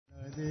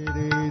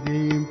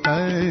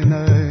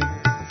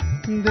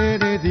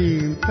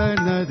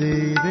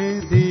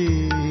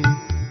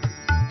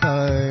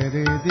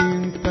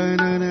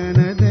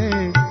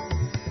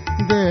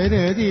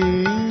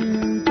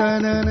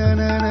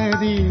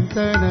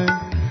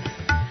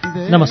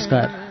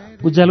नमस्कार।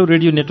 उज्यालो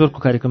रेडियो नेटवर्कको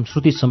कार्यक्रम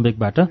श्रुति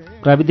सम्वेकबाट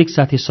प्राविधिक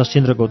साथी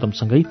सशेन्द्र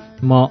गौतमसँगै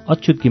म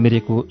अच्युत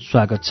घिमिरेको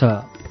स्वागत छ।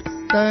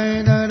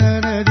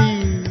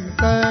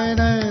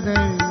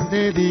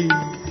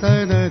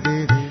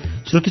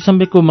 श्रुति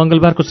सम्वेकको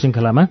मंगलबारको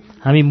श्रृंखलामा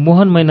हामी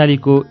मोहन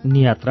मैनालीको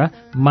नियात्रा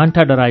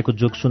मान्ठा डराएको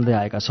जुग सुन्दै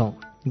आएका छौं।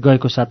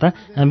 गएको साता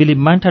हामीले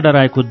मान्ठा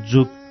डराएको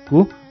जुगको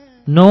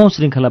 9औं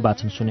श्रृंखला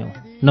वाचन सुन्यौं।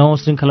 9औं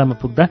श्रृंखलामा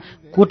पुग्दा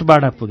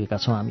कोटबाडा पुगेका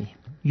छौं हामी।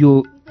 यो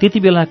त्यति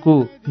बेलाको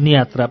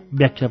नियात्रा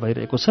व्याख्या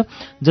भइरहेको छ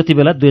जति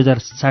बेला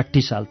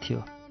 2060 साल थियो।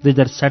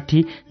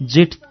 2060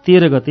 जेठ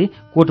 13 गते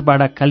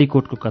कोटबाडा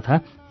कालीकोटको कथा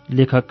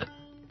लेखक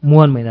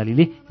मोहन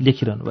मैनालीले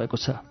लेखिरहनु भएको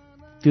छ।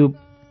 त्यो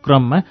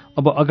क्रममा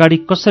अब अगाडि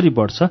कसरी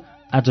बढ्छ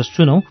आज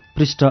सुनौ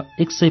पृष्ठ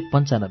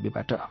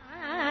 195बाट।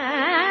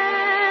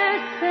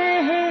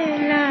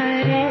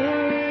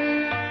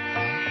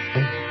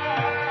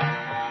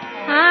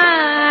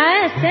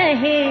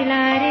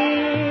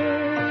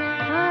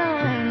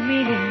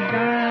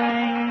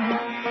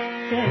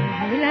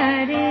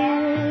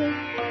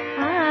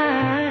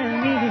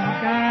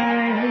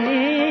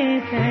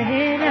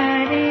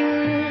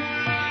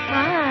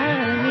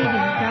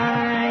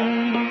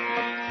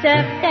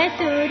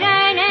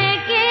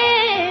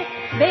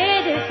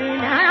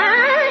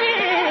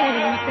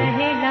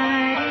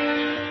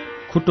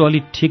 खुट्टो अलि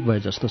ठिक भए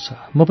जस्तो छ।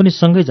 म पनि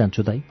सँगै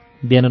जान्छु दाइ।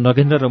 बिहान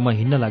नगेन्द्र र म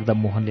हिँड्न लाग्दा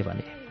मोहनले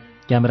भने।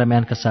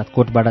 क्यामेराम्यानका साथ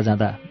कोटबाडा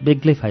जाँदा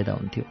बेग्लै फाइदा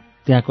हुन्थ्यो।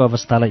 त्यहाँको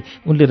अवस्थालाई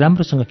उनले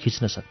राम्रोसँग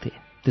खिच्न सक्थे।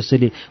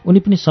 त्यसैले उनी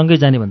पनि सँगै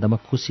जाने भन्दा म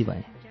खुसी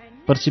भएँ।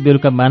 पर्सि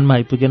बेलुका मानमा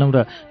आइपुगेनौँ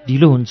र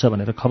ढिलो हुन्छ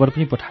भनेर खबर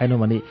पनि पठाएनौँ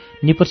भने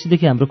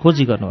निपर्सीदेखि हाम्रो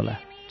खोजी गर्नुहोला।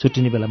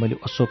 छुट्टिने बेला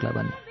मैले अशोकलाई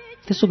भने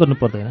त्यसो गर्नु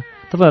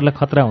पर्दैन, तपाईँहरूलाई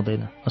खतरा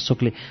हुँदैन।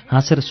 अशोकले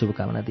हाँसेर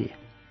शुभकामना दिए।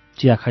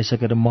 चिया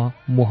खाइसकेर म,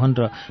 मोहन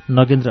र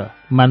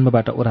नगेन्द्र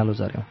मान्मबाट ओह्रालो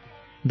झर्यौँ।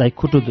 दाइ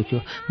खुट्टो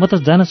दुख्यो, म त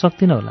जान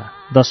सक्दिनँ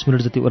होला। 10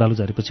 मिनट जति ओह्रालो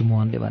झरेपछि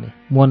मोहनले भने।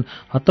 मोहन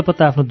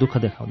हत्तपत्त आफ्नो दुःख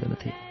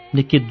देखाउँदैनथे।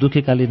 निकै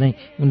दुखेकाले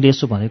नै उनले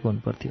यसो भनेको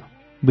हुनुपर्थ्यो।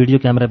 भिडियो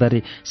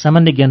क्यामेराबारे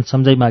सामान्य ज्ञान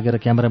सम्झाइ मागेर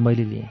क्यामेरा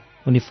मैले लिएँ।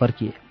 उनी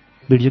फर्किए।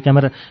 भिडियो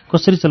क्यामेरा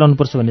कसरी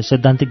चलाउनुपर्छ भन्ने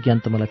सैद्धान्तिक ज्ञान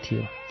त मलाई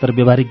थियो, तर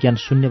व्यावहारिक ज्ञान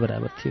शून्य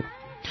बराबर थियो।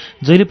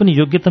 जहिले पनि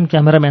योग्यतम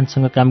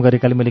क्यामेराम्यानसँग काम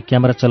गरेकाले मैले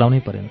क्यामेरा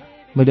चलाउनै परेन।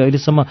 मैले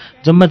अहिलेसम्म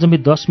जम्मी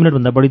 10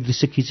 मिनटभन्दा बढी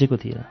दृश्य खिचेको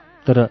थिएन।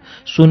 तर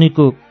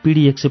सोनीको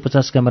पिडी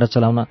 150 क्यामेरा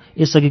चलाउन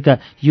यसअघिका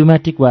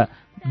युम्याटिक वा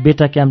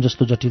बेटा क्याम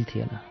जस्तो जटिल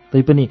थिएन।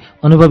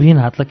 तैपनि अनुभवहीन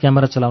हातलाई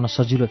क्यामेरा चलाउन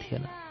सजिलो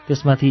थिएन।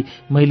 त्यसमाथि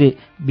मैले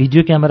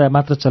भिडियो क्यामेरा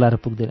मात्र चलाएर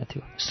पुग्दैन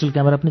थियो, स्टिल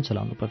क्यामेरा पनि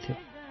चलाउनु पर्थ्यो।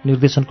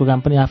 निर्देशनको काम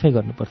पनि आफै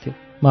गर्नु पर्थ्यो।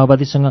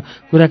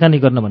 माओवादीसँग कुराकानी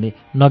गर्न भने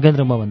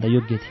नगेन्द्र मभन्दा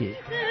योग्य थिए।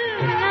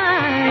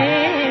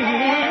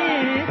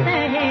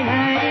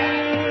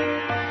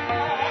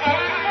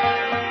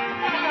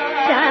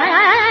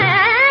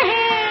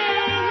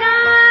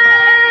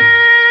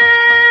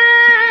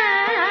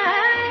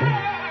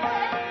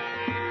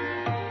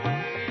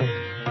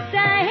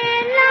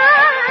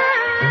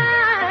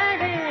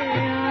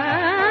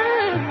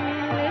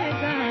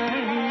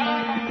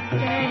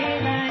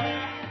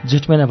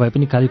 जेठ महिना भए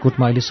पनि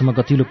कालीकोटमा अहिलेसम्म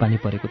गतिलो पानी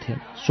परेको थिएन।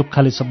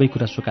 सुक्खाले सबै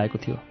कुरा सुकाएको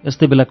थियो।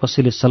 यस्तै बेला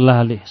कसैले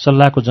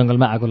सल्लाहको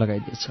जंगलमा आगो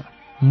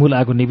लगाइदिएछ। मूल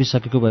आगो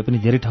निभिसकेको भए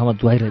पनि धेरै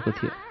ठाउँमा धुवाइरहेको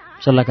थियो।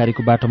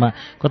 सल्लाहकारीको बाटोमा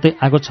कतै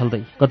आगो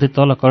छल्दै, कतै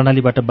तल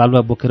कर्णालीबाट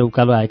बालुवा बोकेर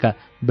उकालो आएका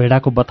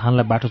भेडाको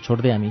बथानलाई बाटो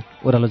छोड्दै हामी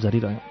ओह्रालो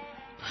झरिरह्यौँ।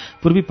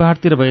 पूर्वी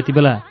पहाडतिर भए यति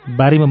बेला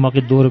बारीमा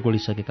मकै दोहोरो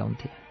गोडिसकेका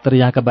हुन्थे, तर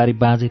यहाँका बारी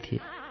बाँझै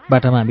थिए।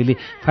 बाटामा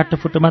हामीले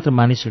फाटोफुटो मात्र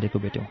मानिस हिँडेको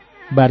भेट्यौँ।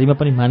 बारीमा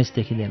पनि मानिस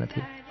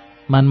देखिँदैनथे।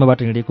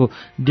 मान्मबाट हिँडेको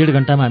 1.5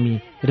 घण्टामा हामी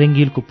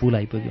रेङ्गिलको पुल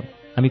आइपुग्यौँ।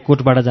 हामी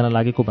कोटबाट जान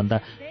लागेको भन्दा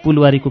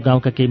पुलवारीको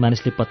गाउँका केही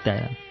मानिसले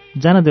पत्याएनन्।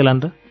 जान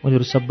देलान् र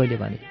उनीहरू सबैले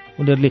भने।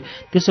 उनीहरूले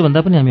त्यसो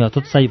भन्दा पनि हामी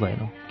हतोत्साही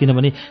भएनौँ,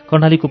 किनभने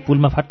कर्णालीको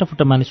पुलमा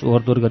फाटाफुट्टा मानिस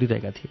ओहोरदोहोर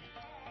गरिरहेका थिए।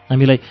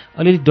 हामीलाई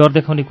अलिअलि डर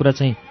देखाउने कुरा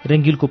चाहिँ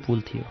रेङ्गिलको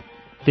पुल थियो।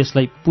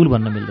 त्यसलाई पुल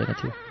भन्न मिल्दैन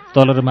थियो।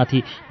 तल र माथि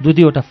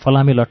 2-2वटा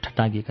फलामे लट्ठा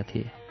टाँगिएका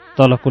थिए।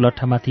 तलको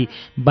लट्ठामाथि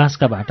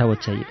बाँसका भाटा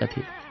ओछ्याइएका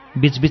थिए।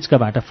 बीचबीचका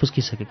भाटा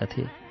फुस्किसकेका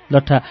थिए।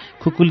 लट्ठा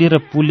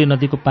खुकुलिएर पुलले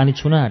नदीको पानी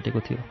छुन आँटेको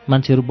थियो।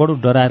 मान्छेहरू बडो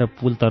डराएर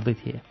पुल तर्दै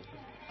थिए।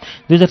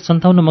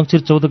 2057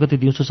 मङ्सिर 14 गते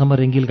दिउँसोसम्म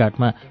रेङ्गिल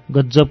घाटमा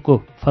गज्जबको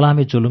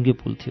फलामे झोलुङ्गे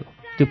पुल थियो।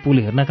 त्यो पुल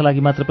हेर्नका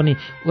लागि मात्र पनि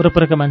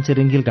वरपरका मान्छे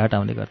रेङ्गिल घाट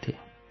आउने गर्थे।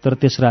 तर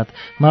त्यस रात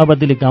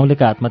माओवादीले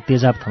गाउँलेका हातमा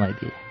तेजाब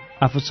थमाइदिए।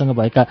 आफूसँग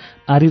भएका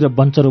आरी र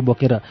बन्चरो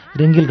बोकेर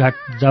रेङ्गिल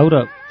घाट जाऊ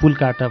र पुल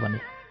काट भने।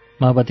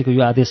 माओवादीको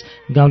यो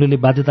आदेश गाउँलेले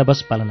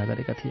बाध्यतावश पालना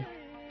गरेका थिए।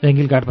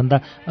 रेङ्गिल घाटभन्दा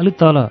अलि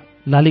तल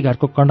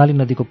लालीघाटको कर्णाली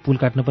नदीको पुल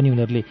काट्न पनि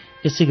उनीहरूले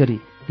यसै गरी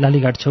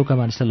लालीघाट छेउका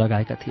मानिसलाई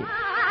लगाएका थिए।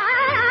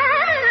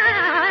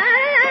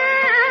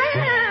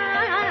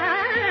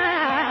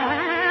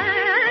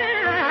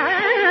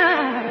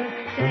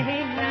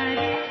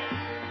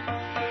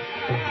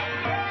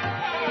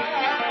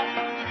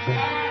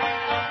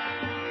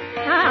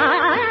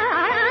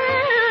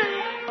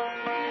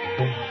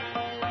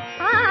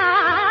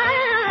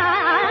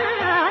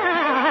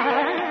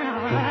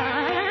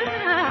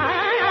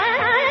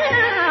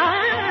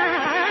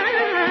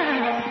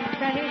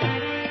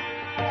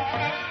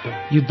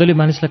 युद्धले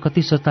मानिसलाई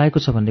कति सताएको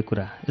छ भन्ने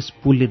कुरा यस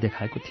पुलले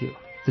देखाएको थियो।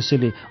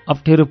 त्यसैले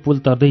अप्ठ्यारो पुल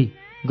तर्दै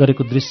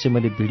गरेको दृश्य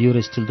मैले भिडियो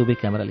र स्टिल दुवै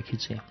क्यामेराले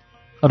खिचेँ।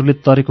 अरूले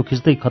तरेको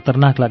खिच्दै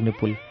खतरनाक लाग्ने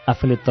पुल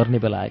आफैले तर्ने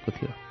बेला आएको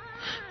थियो।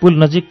 पुल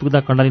नजिक पुग्दा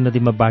कर्णाली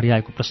नदीमा बाढी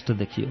आएको प्रश्न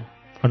देखियो।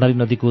 कर्णाली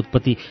नदीको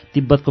उत्पत्ति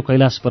तिब्बतको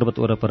कैलाश पर्वत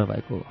वरपर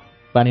भएको हो।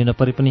 पानी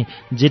नपरे पनि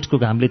जेठको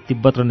घामले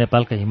तिब्बत र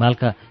नेपालका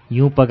हिमालका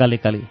हिउँ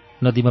पगालेकाले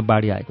नदीमा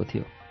बाढी आएको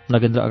थियो।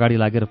 नगेन्द्र अगाडि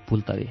लागेर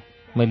पुल तरे।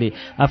 मैले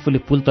आफूले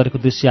पुल तरेको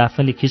दृश्य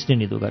आफैले खिच्ने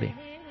निधो गरेँ।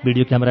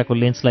 भिडियो क्यामेराको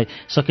लेन्सलाई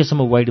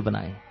सकेसम्म वाइड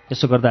बनाएँ।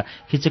 यसो गर्दा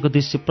खिचेको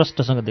दृश्य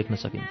प्रष्टसँग देख्न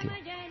सकिन्थ्यो।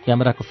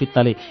 क्यामेराको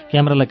फित्ताले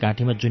क्यामेरालाई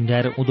घाँटीमा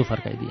झुन्ड्याएर उँधो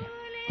फर्काइदिए।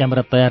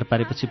 क्यामेरा तयार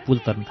पारेपछि पुल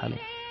तर्न थाले।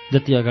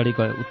 जति अगाडि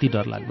गयो उति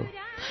डर लाग्दो।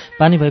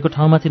 पानी भएको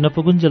ठाउँमाथि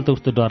नपुगुन्जेल त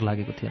उस्तो डर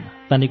लागेको थिएन।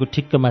 पानीको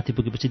ठिक्क माथि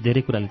पुगेपछि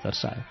धेरै कुराले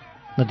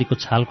तर्सायो। नदीको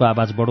छालको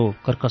आवाज बडो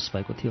कर्कश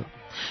भएको थियो।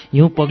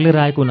 हिउँ पग्लेर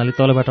आएको हुनाले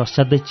तलबाट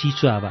असाध्यै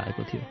चिसो हावा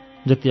आएको थियो।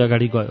 जति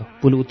अगाडि गयो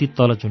पुल उति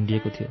तल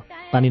झुन्डिएको थियो।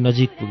 पानी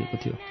नजिक पुगेको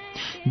थियो।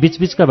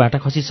 बीचबीचका भाटा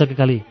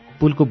खसिसकेकाले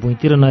पुलको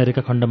भुइँतिर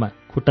नहेरेका खण्डमा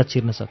खुट्टा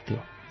चिर्न सक्थ्यो।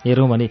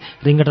 हेरौँ भने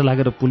रिङ्गटा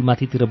लागेर पुल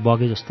माथितिर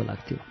बगे जस्तो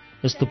लाग्थ्यो।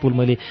 यस्तो पुल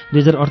मैले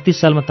 2038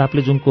 सालमा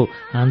ताप्लेजुङको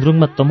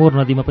हान्द्रुङमा तमोर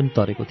नदीमा पनि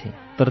तरेको थिएँ।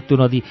 तर त्यो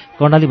नदी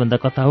कर्णालीभन्दा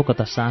कता हो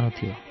कता सानो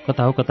थियो,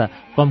 कता हो कता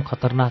कम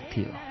खतरनाक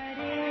थियो।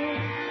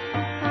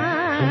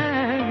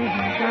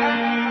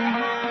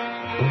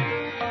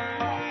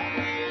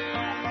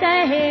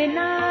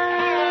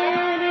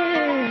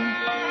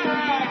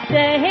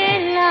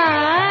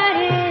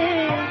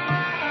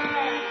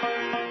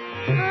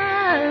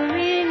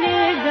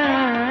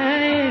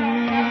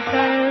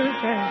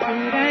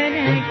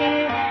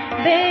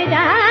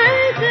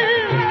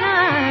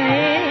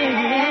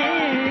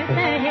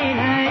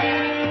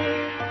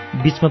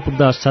 बीचमा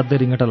पुग्दा असाध्यै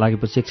रिङ्गटा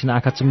लागेपछि एकछिन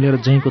आँखा चिम्लेर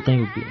जहीँको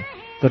तहीँ उभिए।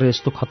 तर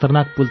यस्तो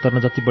खतरनाक पुल तर्न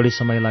जति बढी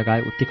समय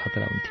लगाए उति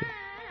खतरा हुन्थ्यो।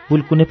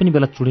 पुल कुनै पनि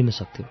बेला चुडिन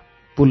सक्थ्यो।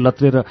 पुल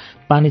लत्रेर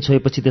पानी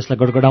छोएपछि त्यसलाई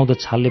गडगडाउँदो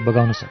छालले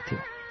बगाउन सक्थ्यो।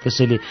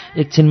 त्यसैले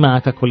एकछिनमा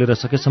आँखा खोलेर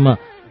सकेसम्म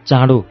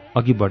चाँडो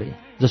अघि बढे,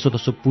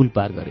 जसोतसो पुल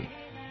पार गरे।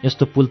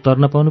 यस्तो पुल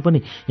तर्न पाउनु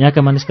पनि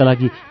यहाँका मानिसका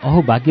लागि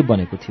अहो भाग्य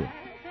बनेको थियो।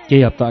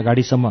 केही हप्ता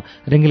अगाडिसम्म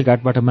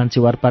रेङ्गेलघाटबाट मान्छे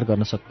वारपार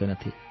गर्न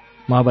सक्दैनथे।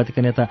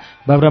 माओवादीका नेता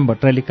बाबुराम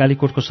भट्टराईले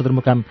कालीकोटको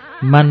सदरमुकाम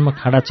मानमा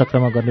खाडा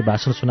चक्रमा गर्ने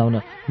भाषण सुनाउन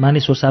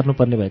मानिस ओसार्नु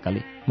पर्ने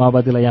भएकाले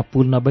माओवादीलाई यहाँ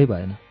पुल नभई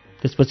भएन।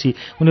 त्यसपछि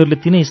उनीहरूले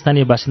तिनै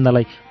स्थानीय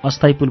बासिन्दालाई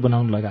अस्थायी पुल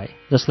बनाउन लगाए,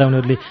 जसलाई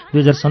उनीहरूले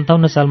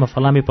 2057 सालमा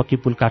फलामे पक्की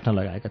पुल काट्न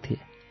लगाएका थिए।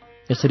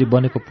 यसरी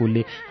बनेको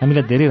पुलले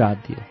हामीलाई धेरै राहत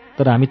दियो।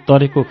 तर हामी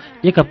तरेको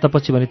एक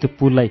हप्तापछि भने त्यो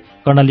पुललाई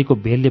कर्णालीको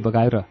भेलले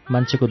बगायो र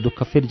मान्छेको दुःख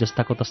फेरि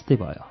जस्ताको तस्तै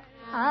भयो।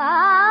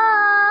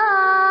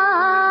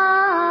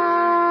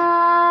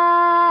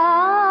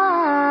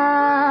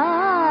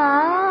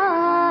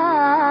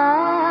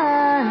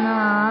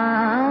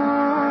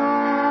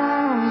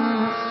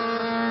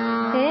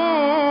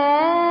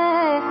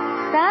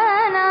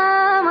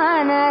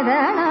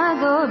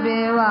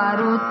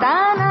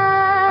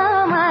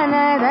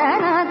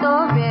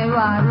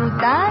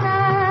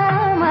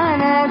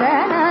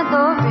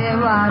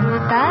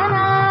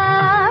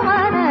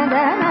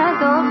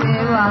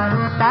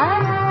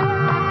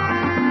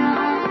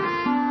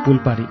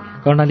 पुलपारी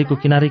कर्णालीको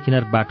किनारै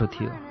किनार बाटो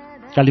थियो।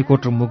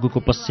 कालीकोट र मुगुको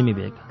पश्चिमी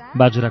भेग,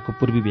 बाजुराको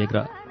पूर्वी भेग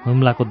र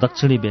हुम्लाको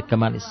दक्षिणी भेगका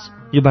मानिस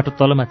यो बाटो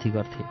तलमाथि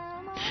गर्थे।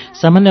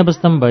 सामान्य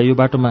अवस्थामा भए यो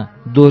बाटोमा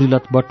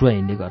दोहोरीलत बटुवा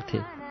हिँड्ने गर्थे।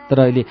 तर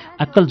अहिले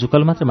अक्कल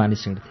झुकल मात्र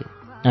मानिस हिँड्थे।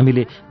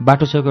 हामीले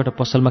बाटो छेउको एउटा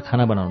पसलमा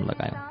खाना बनाउन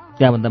लगायौँ।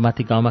 त्यहाँभन्दा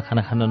माथि गाउँमा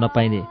खाना खान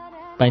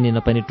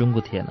नपाइने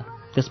टुङ्गो थिएन।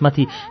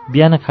 त्यसमाथि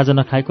बिहान खाजा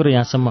नखाएको र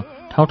यहाँसम्म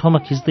ठाउँ ठाउँमा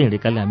खिच्दै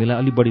हिँडेकाले हामीलाई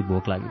अलि बढी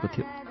भोक लागेको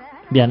थियो।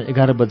 बिहान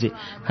 11 बजे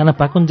खाना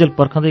पाकुन्जेल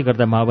पर्खँदै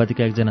गर्दा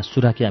माओवादीका एकजना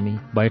सुराकी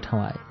हामी भए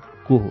ठाउँ आए।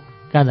 को हो,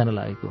 कहाँ जान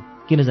लागेको,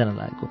 किन जान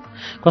लागेको,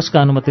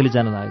 कसका अनुमतिले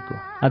जान लागेको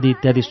आदि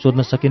इत्यादि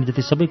सोध्न सकिने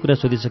जति सबै कुरा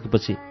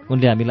सोधिसकेपछि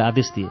उनले हामीलाई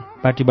आदेश दिए,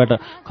 पार्टीबाट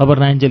खबर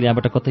नआइन्जेल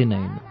यहाँबाट कतै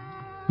नहिँड्नु।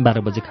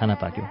 12 बजे खाना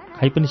पाक्यो,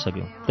 खाइ पनि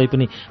सक्यौँ,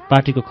 तैपनि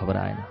पार्टीको खबर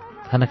आएन।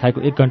 खाना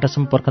खाएको 1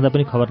 घण्टासम्म पर्खँदा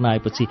पनि खबर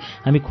नआएपछि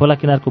हामी खोला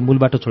किनारको मूल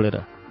बाटो छोडेर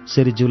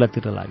सेरी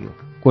जिउलातिर लाग्यो।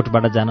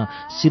 कोटबाट जान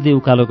सिधै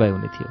उकालो गए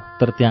हुने थियो,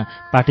 तर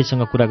त्यहाँ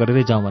पार्टीसँग कुरा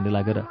गरेरै जाउँ भन्ने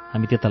लागेर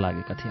हामी त्यता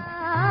लागेका थियौँ।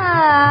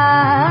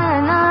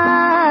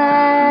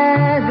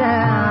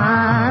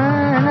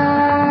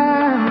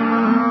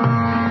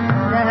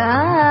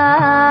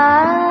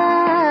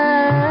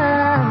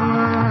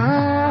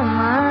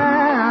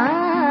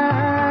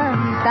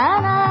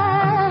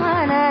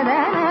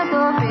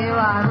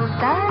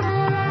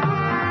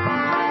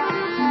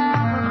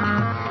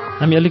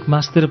 हामी अलिक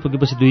मासतिर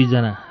पुगेपछि 2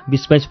 जना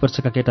 20-22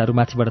 वर्षका केटाहरू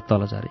माथिबाट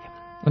तल झरे।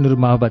 उनीहरू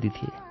माओवादी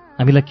थिए।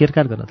 हामीलाई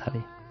केरकार गर्न थाले।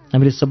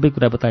 हामीले सबै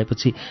कुरा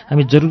बताएपछि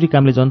हामी जरुरी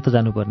कामले जन्त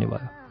जानुपर्ने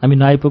भयो। हामी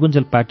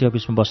नआइपुगुन्जेल पार्टी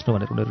अफिसमा बस्नु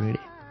भनेर उनीहरू हिँडे।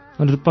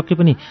 उनीहरू पक्कै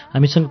पनि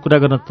हामीसँग कुरा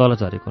गर्न तल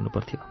झरेको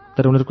हुनुपर्थ्यो,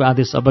 तर उनीहरूको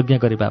आदेश अवज्ञा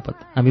गरे बापत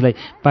हामीलाई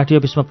पार्टी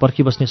अफिसमा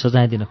पर्खिबस्ने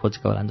सजाय दिन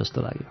खोजेका होलान् जस्तो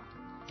लाग्यो।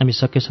 हामी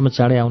सकेसम्म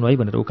चाँडै आउनु है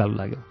भनेर उकालो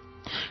लाग्यो।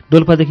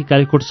 डोल्पादेखि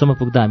कालीकोटसम्म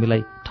पुग्दा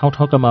हामीलाई ठाउँ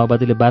ठाउँका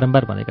माओवादीले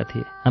बारम्बार भनेका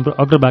थिए, हाम्रो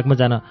अग्रभागमा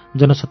जान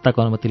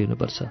जनसत्ताको अनुमति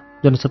लिनुपर्छ,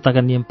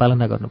 जनसत्ताका नियम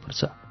पालना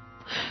गर्नुपर्छ।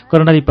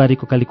 कर्णाली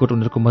पारीको कालीकोट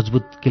उनीहरूको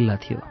मजबुत किल्ला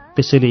थियो।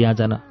 त्यसैले यहाँ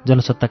जान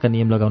जनसत्ताका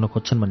नियम लगाउन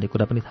खोज्छन् भन्ने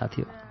कुरा पनि थाहा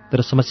थियो।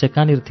 तर समस्या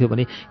कहाँनिर थियो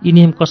भने यी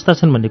नियम कस्ता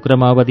छन् भन्ने कुरा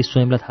माओवादी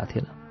स्वयंलाई थाहा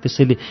थिएन।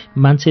 त्यसैले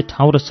मान्छे,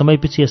 ठाउँ र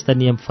समयपछि यस्ता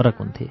नियम फरक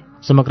हुन्थे।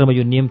 समग्रमा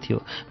यो नियम थियो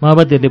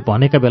माओवादीहरूले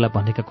भनेका बेला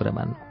भनेका कुरा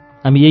मान्नु।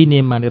 हामी यही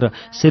नियम मानेर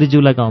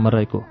शेरजिउला गाउँमा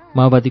रहेको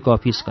माओवादीको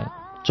अफिस गयौँ।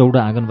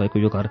 चौडा आँगन भएको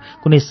यो घर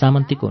कुनै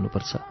सामन्तीको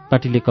हुनुपर्छ।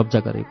 पार्टीले कब्जा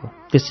गरेको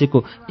त्यसैको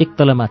एक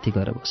तला माथि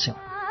गएर बस्यौँ।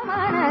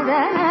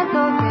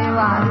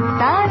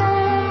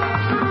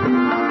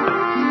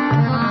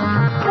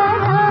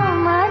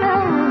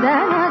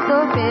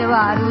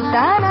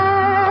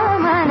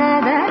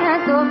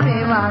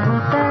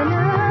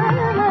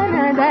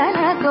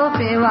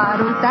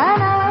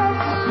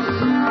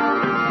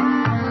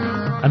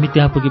 हामी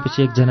त्यहाँ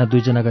पुगेपछि एकजना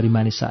दुईजना गरी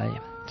मानिस आए।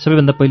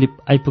 सबैभन्दा पहिले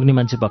आइपुग्ने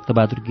मान्छे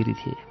भक्तबहादुर गिरी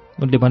थिए।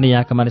 उनले भने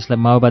यहाँका मानिसलाई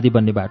माओवादी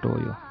बन्ने बाटो हो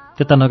यो।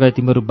 त्यता नगए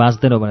तिमीहरू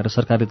बाँच्दैनौ भनेर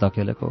सरकारले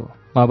धकेलेको हो।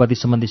 माओवादी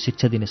सम्बन्धी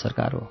शिक्षा दिने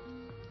सरकार हो।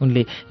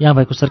 उनले यहाँ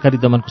भएको सरकारी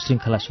दमनको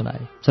श्रृङ्खला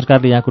सुनाए।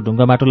 सरकारले यहाँको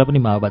ढुङ्गा माटोलाई पनि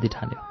माओवादी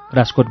ठान्यो।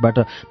 राजकोटबाट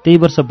त्यही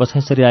वर्ष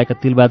बछैँसरी आएका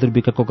तिलबहादुर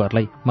विकको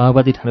घरलाई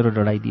माओवादी ठानेर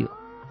डढाइदियो।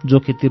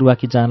 जोखे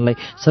तिरुवाकी जानलाई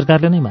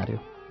सरकारले नै मार्यो।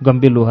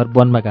 गम्बे लोहर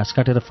वनमा घाँस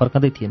काटेर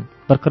फर्कँदै थिइन्।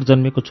 भर्खर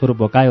जन्मेको छोरो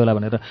भोकायो होला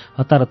भनेर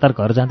हतार हतार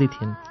घर जाँदै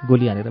थिइन्।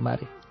 गोली हानेर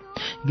मारे।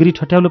 गिरी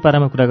ठट्याउलो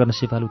पारामा कुरा गर्न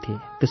सिपालु थिए।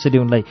 त्यसैले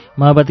उनलाई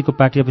माओवादीको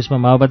पार्टी अफिसमा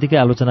माओवादीकै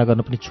आलोचना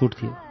गर्न पनि छुट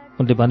थियो।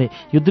 उनले भने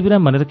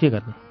युद्धविराम भनेर के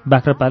गर्ने?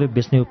 बाख्रा पाल्यो,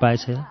 बेच्ने उपाय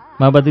छैन।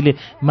 माओवादीले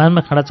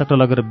मानमा खाडा चक्र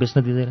लगेर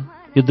बेच्न दिँदैन।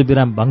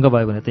 युद्धविराम भङ्ग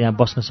भयो भने त यहाँ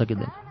बस्न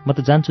सकिँदैन। म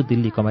त जान्छु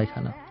दिल्ली कमाइ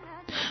खान।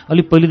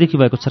 अलि पहिलेदेखि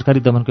भएको सरकारी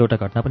दमनको एउटा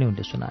घटना पनि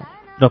उनले सुनाए।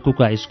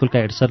 रकुको हाइस्कुलका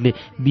हेडसरले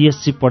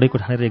बीएससी पढेको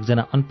ठानेर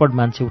एकजना अनपढ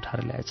मान्छे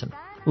उठाएर ल्याएछन्।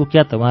 ऊ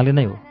क्या त उहाँले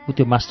नै हो, ऊ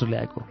त्यो मास्टर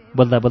ल्याएको।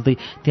 बोल्दा बोल्दै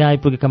त्यहाँ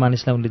आइपुगेका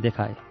मानिसलाई उनले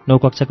देखाए।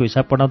 9 कक्षाको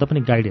हिसाब पढाउँदा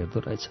पनि गाइड हेर्दो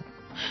रहेछ।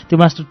 त्यो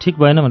मास्टर ठिक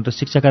भएन भनेर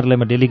शिक्षा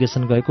कार्यालयमा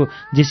डेलिगेसन गएको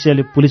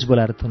जिसिएले पुलिस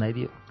बोलाएर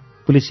थुनाइदियो।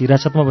 पुलिस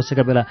हिरासतमा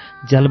बसेका बेला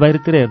झ्याल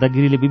बाहिरतिर हेर्दा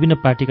गिरीले विभिन्न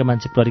पार्टीका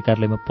मान्छे प्रहरी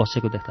कार्यालयमा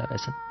पसेको देख्दा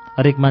रहेछन्।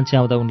 हरेक मान्छे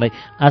आउँदा उनलाई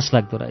आश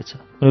लाग्दो रहेछ।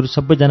 उनीहरू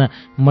सबैजना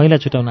मैला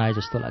छुटाउन आए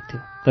जस्तो लाग्थ्यो।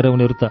 तर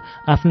उनीहरू त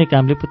आफ्नै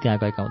कामले पो त्यहाँ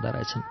गएका हुँदो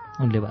रहेछन्।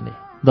 उनले भने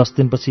 10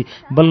 दिनपछि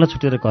बल्ल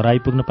छुटेर घर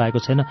आइपुग्न पाएको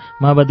छैन।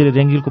 माओवादीले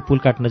रेङ्गिलको पुल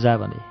काट्न जा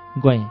भने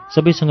गएँ।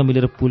 सबैसँग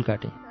मिलेर पुल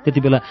काटेँ। त्यति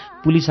बेला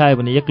पुलिस आयो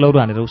भने एक लौरो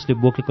हानेर उसले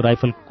बोकेको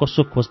राइफल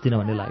कसो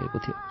खोज्दिन भन्ने लागेको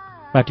थियो।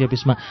 पार्टी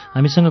अफिसमा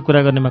हामीसँग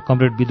कुरा गर्नेमा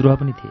कमरेड विद्रोह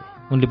पनि थिए।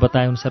 उनले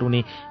बताएअनुसार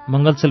उनी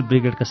मङ्गलसेल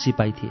ब्रिगेडका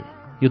सिपाही थिए।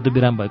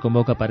 युद्धविराम भएको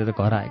मौका पारेर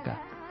घर आएका।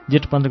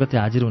 जेठ 15 गते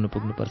हाजिर हुनु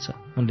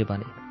पुग्नुपर्छ उनले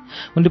भने।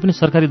 उनले पनि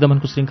सरकारी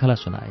दमनको श्रृङ्खला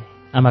सुनाए।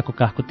 आमाको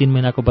काखको 3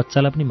 महिनाको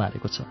बच्चालाई पनि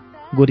मारेको छ।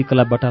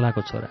 गोरीकला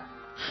बटालाको छोरा।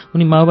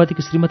 उनी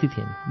माओवादीकी श्रीमती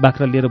थिइन्।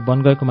 बाख्रा लिएर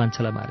वन गएको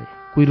मान्छेलाई मारे।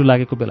 कुहिरो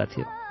लागेको बेला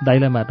थियो।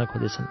 दाइलाई मार्न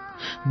खोजेछन्।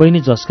 बहिनी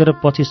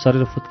झस्केर पछि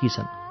सरेर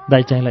फुत्किछन्।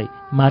 दाइ चाहिँलाई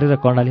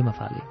मारेर कर्णालीमा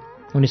फाले।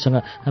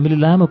 उनीसँग हामीले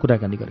लामो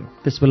कुराकानी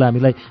गऱ्यौँ। त्यसबेला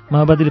हामीलाई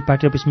माओवादीले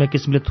पार्टी अफिसमा एक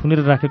किसिमले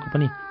थुनेर राखेको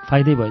पनि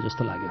फाइदै भयो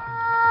जस्तो लाग्यो।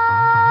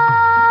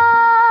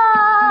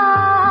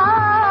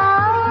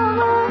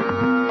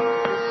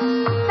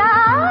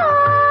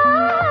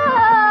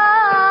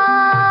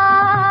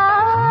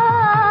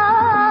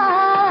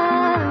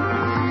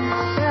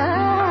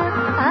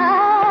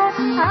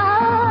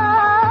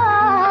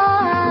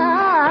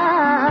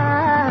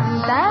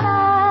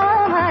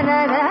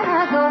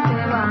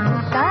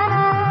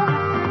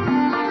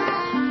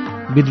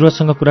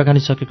 विद्रोहसँग कुराकानी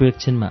सकेको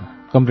एकछिनमा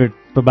कमरेड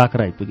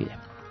प्रभाकर आइपुगे।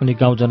 उनी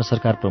गाउँ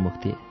जनसरकार प्रमुख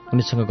थिए।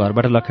 उनीसँग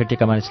घरबाट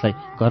लखेटिएका मानिसलाई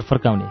घर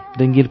फर्काउने,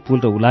 रेङ्गिल पुल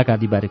र हुलाक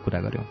आदि बारे कुरा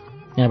गऱ्यौँ।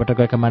 यहाँबाट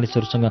गएका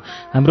मानिसहरूसँग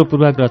हाम्रो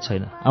पूर्वाग्रह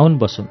छैन, आउन्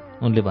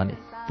बसुन् उनले भने।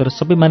 तर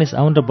सबै मानिस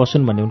आउन् र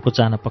बसुन् भन्ने उनको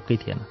चाहना पक्कै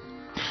थिएन।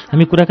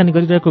 हामी कुराकानी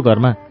गरिरहेको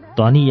घरमा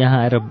धनी यहाँ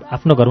आएर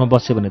आफ्नो घरमा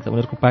बस्यो भने त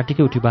उनीहरूको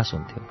पार्टीकै उठीबास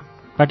हुन्थ्यो।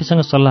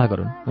 पार्टीसँग सल्लाह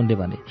गरून् उनले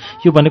भने।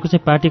 यो भनेको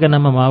चाहिँ पार्टीका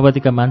नाममा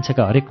माओवादीका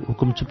मान्छेका हरेक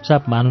हुकुम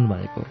चुपचाप मानुन्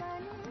भनेको।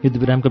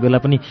 युद्धविरामको बेला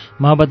पनि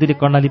माओवादीले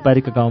कर्णाली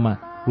पारीका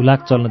गाउँमा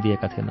हुलाक चल्न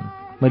दिएका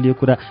थिएनन्। मैले यो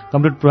कुरा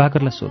कमरेड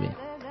प्रभाकरलाई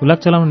सोधेँ। हुलाक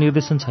चलाउन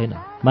निर्देशन छैन।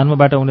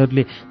 मान्मबाट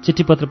उनीहरूले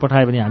चिठी पत्र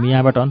पठायो भने हामी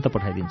यहाँबाट अन्त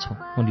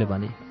पठाइदिन्छौँ उनले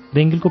भने।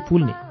 रेङ्गिलको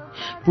पुल नि?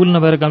 पुल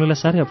नभएर गाउँलाई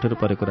साह्रै अप्ठ्यारो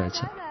परेको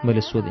रहेछ। मैले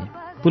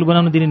सोधेँ। पुल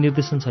बनाउन दिने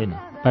निर्देशन छैन,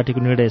 पार्टीको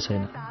निर्णय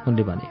छैन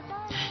उनले भने।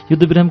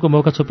 युद्धविरामको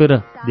मौका छोपेर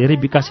धेरै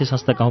विकासे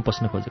संस्था गाउँ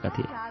पस्न खोजेका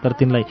थिए। तर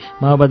तिनलाई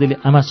माओवादीले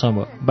आमा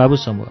समूह, बाबु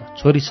समूह,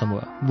 छोरी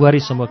समूह, बुहारी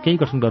समूह केही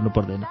गठन गर्नु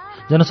पर्दैन,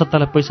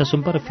 जनसत्तालाई पैसा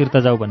सुम्प र फिर्ता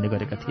जाऊ भन्ने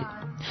गरेका थिए।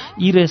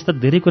 यी र यस्ता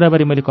धेरै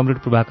कुराबारे मैले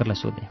कमरेड प्रभाकरलाई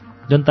सोधेँ।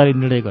 जनताले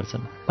निर्णय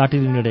गर्छन्,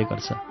 पार्टीले निर्णय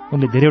गर्छ।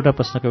 उनले धेरैवटा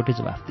प्रश्नको एउटै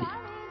जवाफ दिए।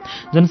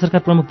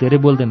 जनसरकार प्रमुख धेरै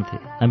बोल्दैनथे।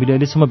 हामीले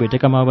अहिलेसम्म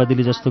भेटेका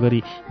माओवादीले जस्तो गरी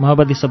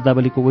माओवादी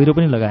शब्दावलीको ओहिरो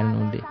पनि लगाएनन्।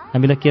 उनले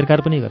हामीलाई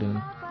केरकार पनि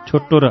गरेनन्।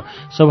 छोटो र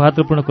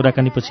सौहार्दपूर्ण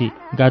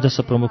कुराकानीपछि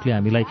गाजस प्रमुखले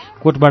हामीलाई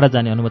कोटबाट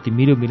जाने अनुमति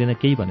मिल्यो मिलेन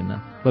केही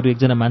भनेनन्। बरु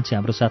एकजना मान्छे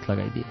हाम्रो साथ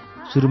लगाइदिए।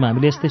 सुरुमा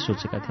हामीले यस्तै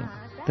सोचेका थियौँ,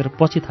 तर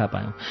पछि थाहा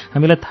पायौँ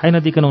हामीलाई थाहै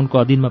नदिकन उनको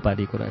अधीनमा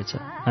पारिएको रहेछ।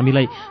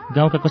 हामीलाई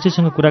गाउँका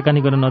कसैसँग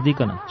कुराकानी गर्न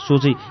नदिकन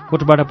सोझै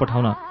कोटबाट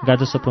पठाउन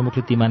गाजस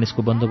प्रमुखले ती मानिसको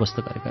बन्दोबस्त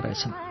गरेका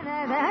रहेछन्।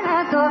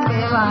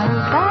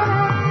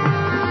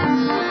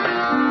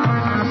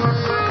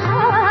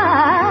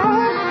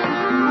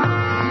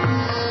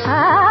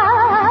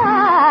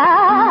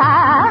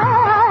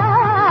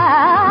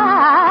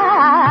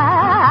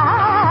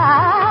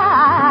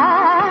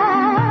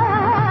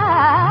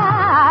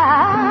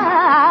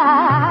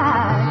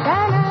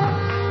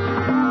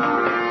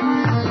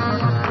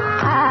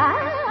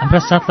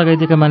 हाम्रा साथ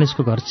लगाइदिएका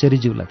मानिसको घर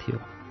चेरीजिउला थियो।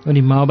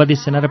 उनी माओवादी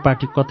सेना र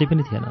पार्टी कतै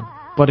पनि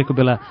थिएनन्। परेको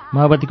बेला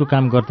माओवादीको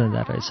काम गर्न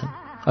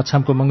रहेछन्।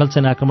 अछामको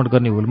मङ्गलसेन आक्रमण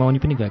गर्ने हुलमा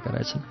उनी पनि गएका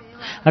रहेछन्।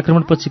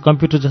 आक्रमणपछि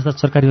कम्प्युटर जस्ता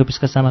सरकारी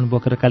अफिसका सामान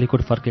बोकेर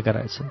कालीकोट फर्केका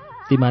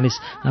रहेछन्। ती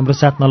मानिस हाम्रो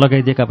साथ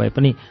नलगाइदिएका भए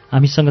पनि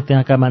हामीसँग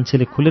त्यहाँका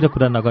मान्छेले खुलेर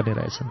कुरा नगर्ने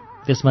रहेछन्।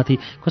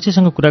 त्यसमाथि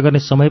कसैसँग कुरा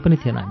गर्ने समय पनि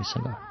थिएन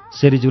हामीसँग।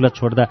 शेरीज्यूलाई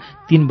छोड्दा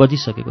 3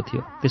 बजिसकेको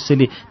थियो।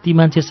 त्यसैले ती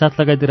मान्छे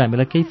साथ लगाइदिएर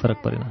हामीलाई केही फरक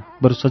परेन,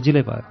 बरु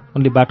सजिलै भयो।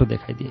 उनले बाटो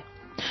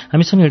देखाइदिए।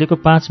 हामीसँग हिँडेको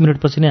 5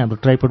 मिनटपछि नै हाम्रो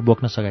ट्राइपोड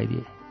बोक्न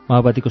सघाइदिए।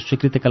 माओवादीको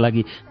स्वीकृतिका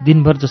लागि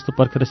दिनभर जस्तो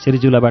पर्खेर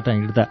शेरीज्यूलाबाट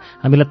हिँड्दा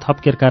हामीलाई थप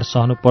केरकार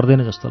सहनु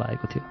पर्दैन जस्तो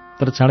लागेको थियो।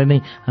 तर चाँडै नै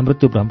हाम्रो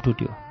त्यो भ्रम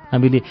टुट्यो।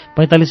 हामीले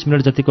 45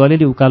 मिनट जतिको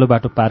अलिअलि उकालो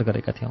बाटो पार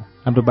गरेका थियौँ।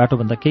 हाम्रो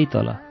बाटोभन्दा केही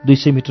तल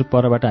 200 मिटर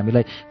परबाट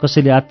हामीलाई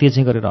कसैले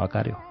आत्तिएझैँ गरेर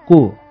हकार्यो। को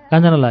कहाँ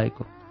जान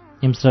लागेको?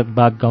 हिमसडक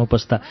बाग गाउँ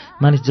पस्दा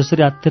मानिस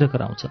जसरी आत्तिएर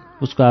कराउँछन्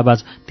उसको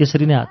आवाज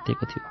त्यसरी नै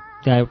आत्तिएको थियो।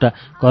 त्यहाँ एउटा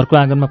घरको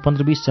आँगनमा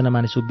 15-20 जना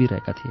मानिस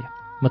उभिरहेका थिए।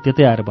 म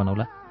त्यतै आएर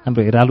बनाउला,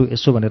 हाम्रो हेरालु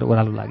यसो भनेर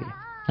ओह्रालो लागे।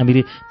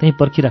 हामीले त्यहीँ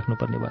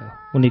पर्खिराख्नुपर्ने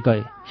भयो। उनी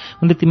गए।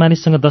 उनले ती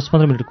मानिससँग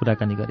 10-15 मिनट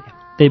कुराकानी गरे।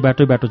 त्यही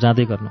बाटो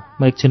जाँदै गर्नु,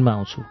 म एकछिनमा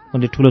आउँछु,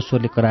 उनले ठुलो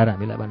स्वरले कराएर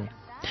हामीलाई भने।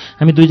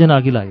 हामी 2 जना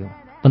अघि लाग्यौँ।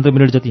 15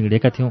 मिनट जति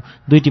हिँडेका थियौँ।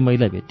 2टी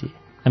महिला भेटिए।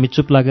 हामी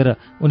चुप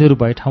लागेर उनीहरू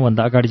भए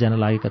ठाउँभन्दा अगाडि जान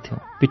लागेका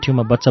थियौँ।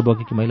 पिठ्यौँमा बच्चा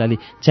बोकेकी महिलाले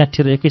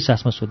च्याठिएर एकै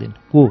सासमा सोधिन्,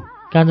 को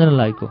कहाँ जान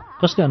लागेको?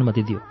 कसले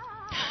अनुमति दियो?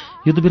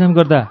 युद्धविराम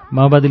गर्दा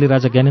माओवादीले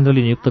राजा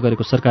ज्ञानेन्द्रले नियुक्त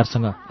गरेको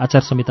सरकारसँग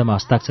आचार संहितामा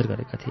हस्ताक्षर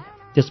गरेका थिए।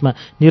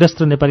 त्यसमा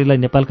निरस्त्र नेपालीलाई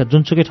नेपालका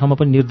जुनसुकै ठाउँमा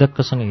पनि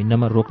निर्धक्कसँग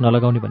हिँड्नमा रोक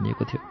नलगाउने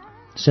भनिएको थियो।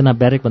 सेना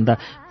ब्यारेकभन्दा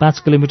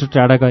 5 किलोमिटर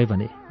टाढा गए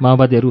भने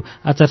माओवादीहरू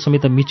आचार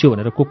संहिता मिच्यो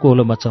भनेर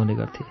कोकोहोलो मचाउने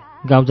गर्थे।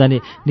 गाउँ जाने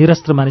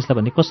निरस्त्र मानिसलाई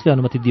भने कसले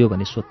अनुमति दियो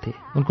भने सोध्थे।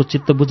 उनको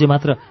चित्त बुझे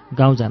मात्र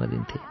गाउँ जान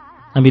दिन्थे।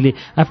 हामीले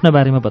आफ्ना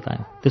बारेमा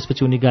बतायौँ।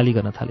 त्यसपछि उनी गाली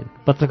गर्न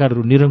थालिन्।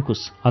 पत्रकारहरू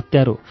निरङ्कुश,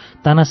 हत्यारो,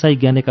 तानाशाही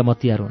ज्ञानेका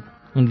मतियार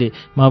हुन्। उनले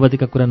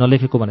माओवादीका कुरा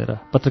नलेखेको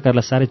भनेर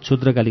पत्रकारलाई साह्रै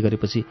क्षुद्र गाली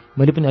गरेपछि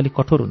मैले पनि अलिक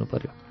कठोर हुनु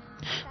पर्यो।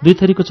 2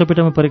 थरीको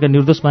चपेटामा परेका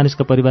निर्दोष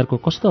मानिसका परिवारको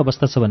कस्तो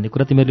अवस्था छ भन्ने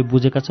कुरा तिमीहरूले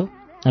बुझेका छौ।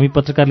 हामी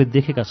पत्रकारले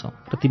देखेका छौँ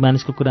र ती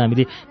मानिसको कुरा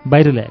हामीले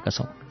बाहिर ल्याएका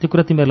छौँ। त्यो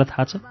कुरा तिमीहरूलाई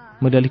थाहा छ?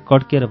 मैले अलिक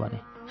कड्किएर भने।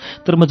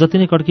 तर म जति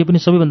नै कड्किए पनि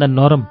सबैभन्दा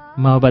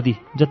नरम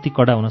माओवादी जति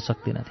कडा हुन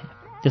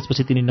सक्दिनथे।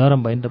 त्यसपछि तिनी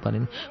नरम भइन् र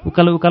भनिन्,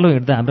 उकालो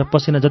हिँड्दा हाम्रा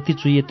पसिना जति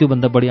चुहिए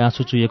त्योभन्दा बढी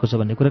आँसु चुहिएको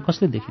छ भन्ने कुरा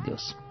कसले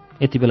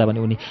देखिदियोस्? यति बेला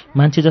भने उनी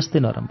मान्छे जस्तै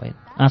नरम भइन्।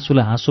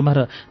 आँसुलाई हाँसोमा र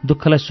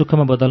दुःखलाई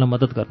सुखमा बदल्न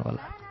मद्दत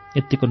गर्नुहोला।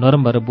 यतिको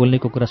नरम भएर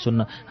बोल्नेको कुरा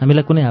सुन्न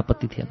हामीलाई कुनै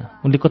आपत्ति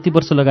थिएन। उनले कति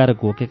वर्ष लगाएर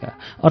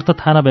घोकेका, अर्थ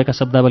थाहा नभएका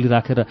शब्दावली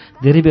राखेर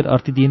धेरै बेर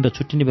अर्थी दिइन् र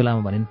छुट्टिने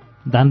बेलामा भनिन्,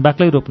 धान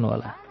बाक्लै रोप्नु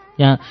होला।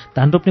 यहाँ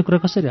धान रोप्ने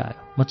कुरा कसरी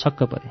आयो? म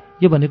छक्क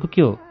परेँ। यो भनेको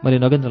के हो? मैले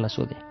नगेन्द्रलाई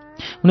सोधेँ।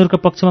 उनीहरूका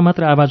पक्षमा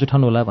मात्र आवाज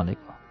उठाउनु होला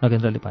भनेको,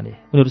 नगेन्द्रले भने।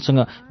 उनीहरूसँग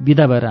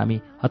बिदा भएर हामी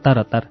हतार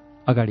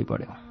अगाडि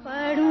बढ्यौँ।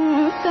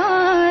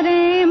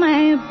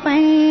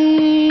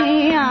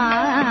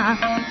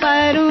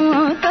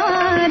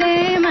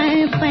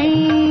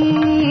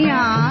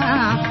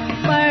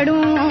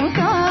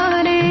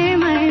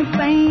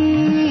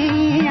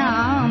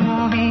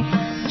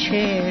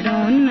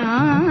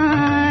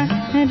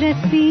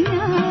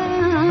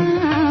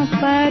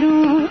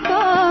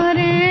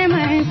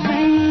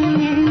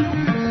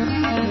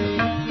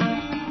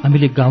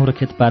 हामीले गाउँ र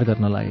खेत पार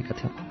गर्न लागेका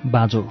थियौँ।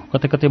 बाँझो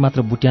कतै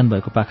मात्र बुट्यान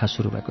भएको पाखा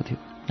सुरु भएको थियो।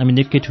 हामी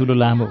निकै ठुलो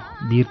लामो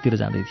भिरतिर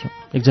जाँदै थियौँ।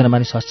 एकजना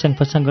मानिस हस्याङ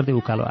फस्याङ गर्दै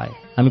उकालो आए।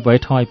 हामी भए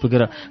ठाउँ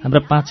आइपुगेर हाम्रा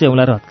 5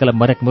 औँला र हत्केला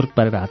मर्याक मुरुक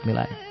पारेर हात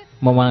मिलाए।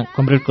 म उहाँ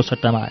कमरेडको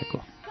सट्टामा आएको।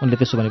 उनले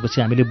त्यसो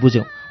भनेपछि हामीले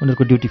बुझ्यौँ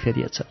उनीहरूको ड्युटी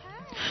फेरिएछ।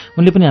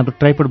 उनले पनि हाम्रो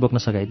ट्राइपोड बोक्न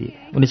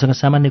सघाइदिए। उनीसँग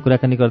सामान्य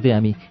कुराकानी गर्दै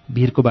हामी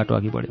भिरको बाटो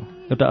अघि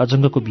बढ्यौँ। एउटा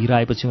अजङ्गको भिर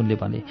आएपछि उनले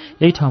भने,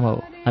 यही ठाउँमा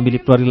हो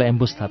हामीले प्रहरीलाई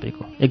एम्बुस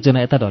थापेको। एकजना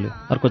यता ढल्यो,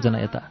 अर्कोजना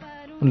यता।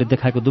 उनले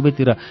देखाएको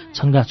दुवैतिर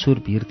छङ्गाछुर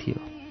भिर थियो।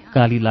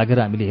 काली लागेर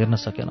हामीले हेर्न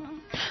सकेनौँ।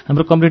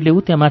 हाम्रो कमरेडले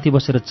त्यहाँ माथि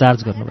बसेर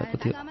चार्ज गर्नुभएको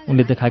थियो।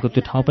 उनले देखाएको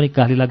त्यो ठाउँ पनि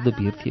काली लाग्दो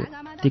भिर थियो।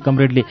 ती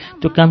कमरेडले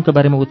त्यो कामका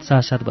बारेमा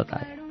उत्साहसाथ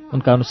बताए।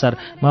 उनका अनुसार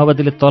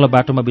माओवादीले तल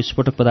बाटोमा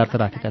विस्फोटक पदार्थ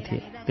राखेका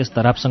थिए। त्यस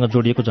धरापसँग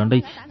जोडिएको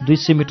झण्डै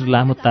 200 मिटर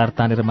लामो तार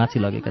तानेर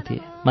माथि लगेका थिए।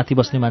 माथि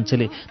बस्ने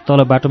मान्छेले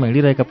तल बाटोमा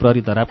हिँडिरहेका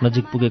प्रहरी धराप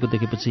नजिक पुगेको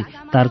देखेपछि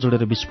तार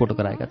जोडेर विस्फोट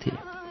गराएका थिए।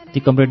 ती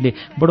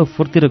कमरेडले बडो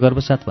फुर्ती र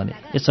गर्वसाथ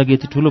भने, यसअघि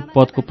यति ठुलो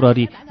पदको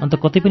प्रहरी अन्त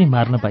कतै पनि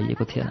मार्न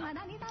पाइएको थिएन।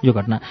 यो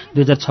घटना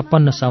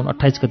 2056 साउन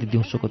 28 गति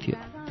दिउँसोको थियो।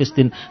 त्यस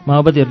दिन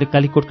माओवादीहरूले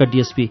कालीकोटका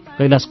डीएसपी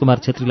कैलाश कुमार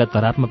छेत्रीलाई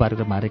धरापमा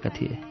पारेर मारेका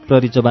थिए।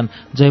 प्रहरी जवान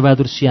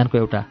जयबहादुर सियानको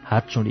एउटा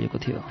हात चुँडिएको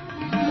थियो।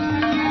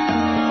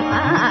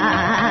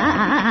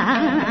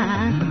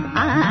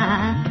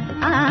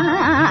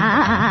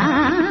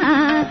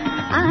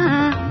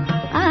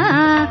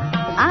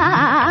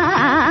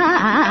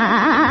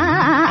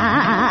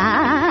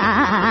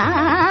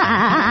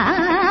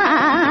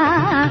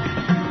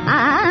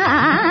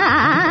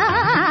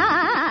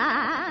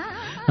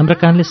 हाम्रा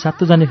कानले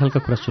सातो जाने खालका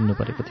कुरा सुन्नु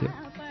परेको थियो।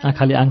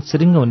 आँखाले आङ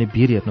सिरिङ्ग हुने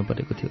भिर हेर्नु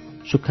परेको थियो।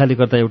 सुक्खाले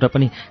गर्दा एउटा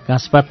पनि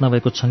घाँसपात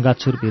नभएको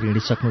छङ्गाछुर भिर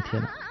हिँडिसक्नु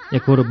थिएन।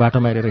 एकहोरो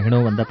बाटोमा हेरेर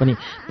हिँडौँ भन्दा पनि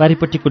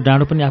पारिपट्टिको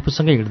डाँडो पनि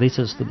आफूसँगै हिँड्दैछ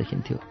जस्तो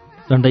देखिन्थ्यो।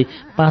 झन्डै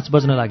 5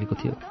 बज्न लागेको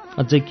थियो।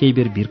 अझै केही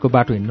बेर भिरको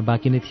बाटो हिँड्न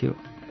बाँकी नै थियो।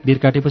 भिर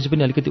काटेपछि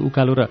पनि अलिकति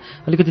उकालो र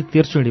अलिकति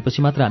तेर्सो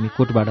हिँडेपछि मात्र हामी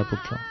कोटबाडा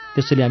पुग्थ्यौँ।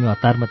 त्यसैले हामी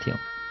हतारमा थियौँ।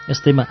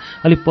 यस्तैमा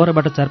अलि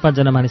परबाट 4-5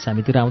 जना मानिस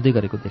हामीतिर आउँदै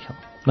गरेको देख्यौँ।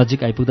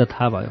 नजिक आइपुग्दा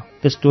थाहा भयो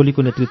त्यस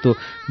टोलीको नेतृत्व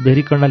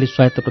भेरी कर्णाली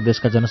स्वायत्त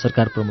प्रदेशका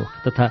जनसरकार प्रमुख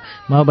तथा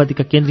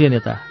माओवादीका केन्द्रीय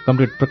नेता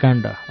कमरेड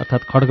प्रकाण्ड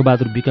अर्थात्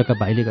खड्गबहादुर विकका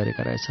भाइले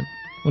गरेका रहेछन्।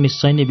 उनी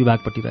सैन्य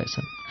विभागपट्टि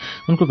रहेछन्।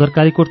 उनको घर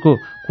कालीकोटको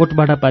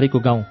कोटबाडा पारीको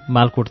गाउँ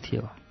मालकोट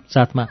थियो।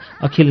 साथमा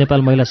अखिल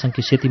नेपाल महिला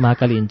सङ्घकी सेती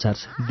महाकाली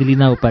इन्चार्ज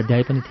दिलिना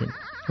उपाध्याय पनि थिइन्।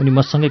 उनी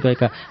मसँगै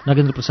गएका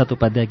नगेन्द्र प्रसाद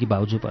उपाध्यायकी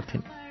भाउजू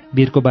पर्थिन्।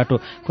 वीरको बाटो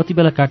कति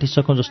बेला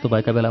काटिसकौँ जस्तो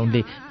भएका बेला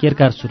उनले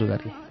केरकार सुरु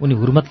गरे। उनी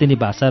हुर्मत लिने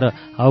भाषा र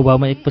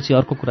हावभावमा एकपछि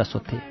अर्को कुरा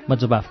सोध्थे। म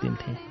जवाफ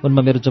दिन्थेँ।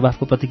 उनमा मेरो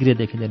जवाफको प्रतिक्रिया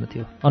देखिँदैन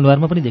थियो,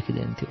 अनुहारमा पनि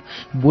देखिँदैन थियो,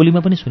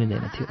 बोलीमा पनि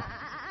सुनिँदैन थियो।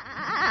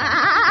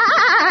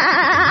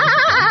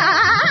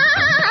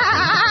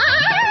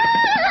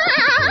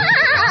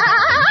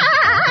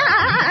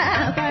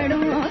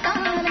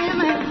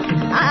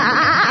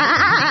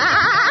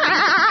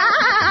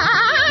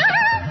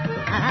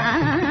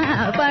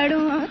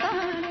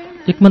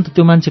 एकमन त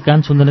त्यो मान्छे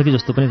कान सुन्दैन कि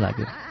जस्तो पनि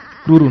लाग्यो।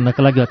 क्रूर हुनका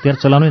लागि हतियार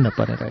चलाउनै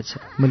नपर्ने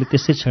रहेछ। मैले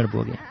त्यसै क्षण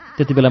भोगेँ।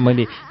 त्यति बेला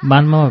मैले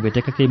मान्मामा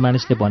भेटेका केही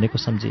मानिसले भनेको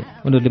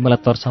सम्झेँ। उनीहरूले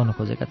मलाई तर्साउन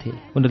खोजेका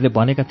थिए। उनीहरूले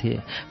भनेका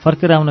थिए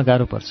फर्केर आउन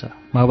गाह्रो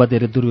पर्छ,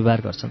 माओवादीहरूले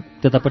दुर्व्यवहार गर्छन्,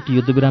 त्यतापट्टि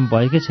युद्धविराम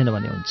भएकै छैन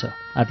भने हुन्छ,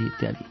 आदि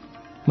इत्यादि।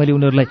 मैले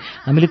उनीहरूलाई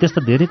हामीले त्यस्ता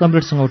धेरै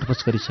कमरेडसँग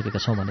उठबस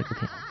गरिसकेका छौँ भनेको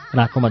थिएँ।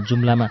 नाकोमा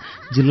जुम्लामा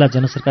जिल्ला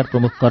जनसरकार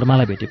प्रमुख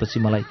कर्मालाई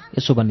भेटेपछि मलाई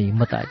यसो भन्ने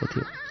हिम्मत आएको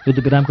थियो।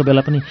 युद्धविरामको बेला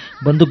पनि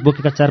बन्दुक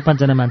बोकेका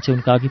 4-5 जना मान्छे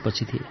उनका अघि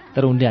पछि थिए,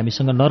 तर उनले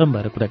हामीसँग नरम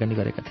भएर कुराकानी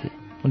गरेका थिए।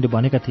 उनले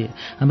भनेका थिए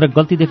हाम्रा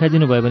गल्ती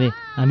देखाइदिनु भयो भने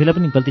हामीलाई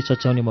पनि गल्ती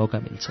सच्याउने मौका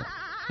मिल्छ।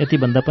 यति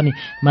भन्दा पनि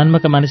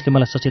मान्माका मानिसले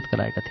मलाई सचेत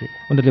गराएका थिए।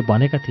 उनीहरूले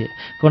भनेका थिए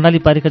कर्णाली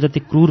पारीका जति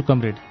क्रूर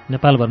कमरेड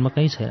नेपालभरमा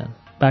कहीँ छैनन्।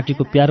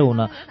 पार्टीको प्यारो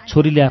हुन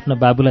छोरीले आफ्ना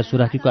बाबुलाई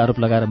सुराकीको आरोप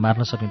लगाएर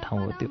मार्न सक्ने ठाउँ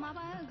हो त्यो।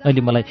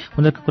 अहिले मलाई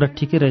उनीहरूको कुरा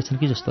ठिकै रहेछन्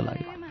कि जस्तो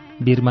लाग्यो।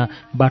 वीरमा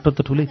बाटो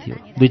त ठुलै थियो,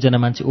 2 जना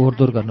मान्छे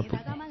ओहोरदोहोर गर्न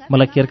पुग्ने।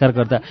 मलाई केरकार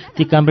गर्दा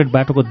ती कामरेड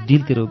बाटोको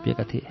डिलतिर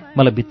उभिएका थिए,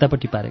 मलाई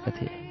भित्तापट्टि पारेका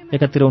थिए।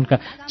 एकातिर उनका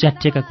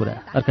च्याटिएका कुरा,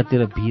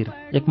 अर्कातिर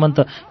भिर। एकमन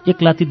त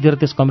एक लाती दिएर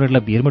त्यस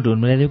कमरेडलाई भिरमा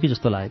ढुन्ड्याइदियो कि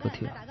जस्तो लागेको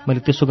थियो। मैले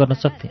त्यसो गर्न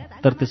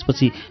सक्थेँ, तर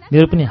त्यसपछि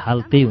मेरो पनि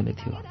हाल त्यही हुने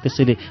थियो।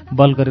 त्यसैले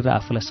बल गरेर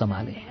आफूलाई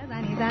सम्हालेँ।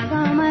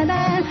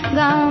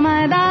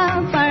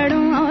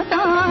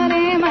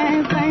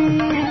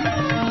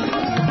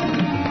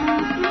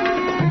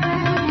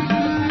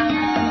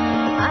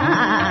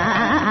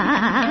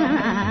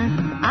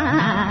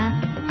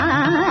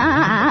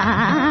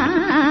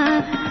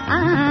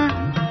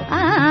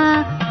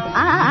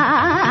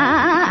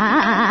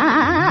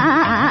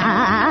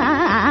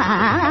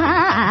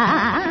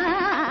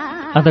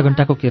 आधा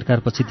घण्टाको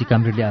केरकारपछि ती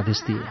कामरेडले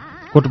आदेश दिए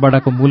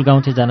कोटबाडाको मूल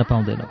गाउँ चाहिँ जान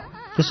पाउँदैनौ।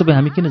 त्यसो भए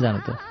हामी किन जानु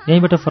त,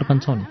 यहीँबाट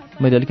फर्कन्छौँ नि।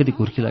 मैले अलिकति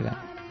घुर्की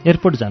लगाएँ।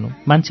 एयरपोर्ट जानु,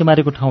 मान्छे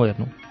मारेको ठाउँ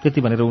हेर्नु,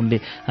 त्यति भनेर उनले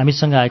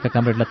हामीसँग आएका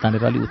कामरेडलाई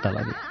तानेर अलि उता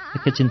लागे।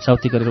 एकैछिन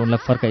साउती गरेर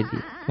उनलाई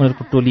फर्काइदिए।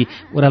 उनीहरूको टोली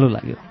ओह्रालो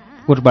लाग्यो।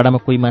 कोटबाडामा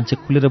कोही मान्छे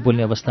खुलेर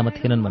बोल्ने अवस्थामा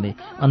थिएनन् भने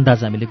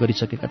अन्दाज हामीले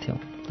गरिसकेका थियौँ।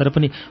 तर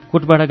पनि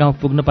कोटबाडा गाउँ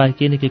पुग्न पाए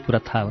केही न केही कुरा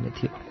थाहा हुने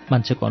थियो,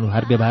 मान्छेको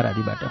अनुहार व्यवहार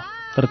आदिबाट।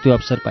 तर त्यो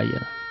अवसर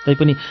पाइएन।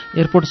 तैपनि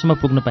एयरपोर्टसम्म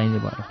पुग्न पाइने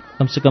भयो।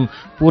 कमसेकम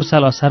पोहोर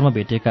साल असारमा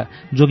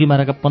भेटेका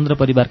जोगीमाराका 15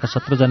 परिवारका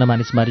 17 जना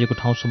मानिस मारिएको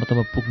ठाउँसम्म त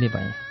म पुग्ने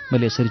भएँ।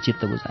 मैले यसरी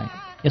चित्त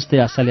बुझाएँ। यस्तै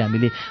आशाले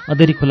हामीले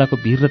अँधेरी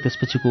खोलाको भिर र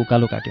त्यसपछिको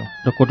उकालो काट्यौँ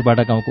र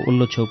कोटबाडा गाउँको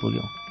उल्लो छेउ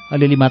पुग्यौँ।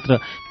 अलिअलि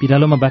मात्र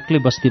पिरालोमा बाक्लै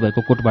बस्ती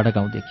भएको कोटबाडा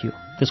गाउँ देखियो।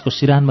 त्यसको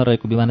सिरानमा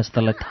रहेको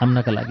विमानस्थललाई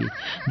थाम्नका लागि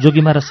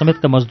जोगीमारा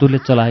समेतका मजदुरले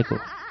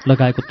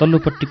लगाएको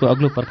तल्लोपट्टिको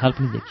अग्लो पर्खाल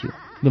पनि देखियो।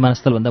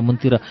 विमानस्थलभन्दा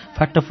मुनतिर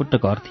फाट्टाफुट्टा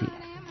घर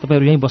थिए।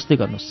 तपाईहरू यहीँ बस्दै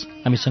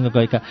गर्नुहोस्, हामीसँग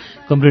गएका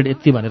कमरेड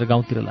यति भनेर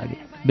गाउँतिर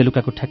लागे।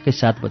 बेलुकाको ठ्याक्कै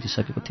 7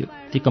 बजिसकेको थियो।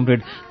 ती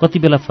कमरेड कति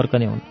बेला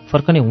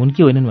फर्कने हुन्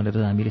कि होइनन् भनेर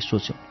हामीले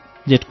सोच्यौँ।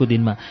 जेठको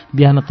दिनमा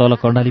बिहान तल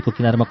कर्णालीको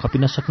किनारमा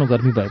खपिन सक्नु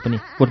गर्मी भए पनि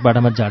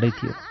कोटबाडामा जाडै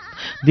थियो।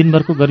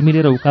 दिनभरको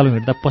गर्मीले र उकालो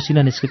हिँड्दा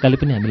पसिना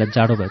निस्केकाले पनि हामीलाई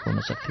जाडो भएको हुन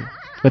सक्थ्यो।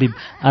 करिब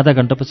आधा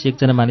घण्टापछि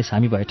एकजना मानिस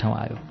हामी भए ठाउँ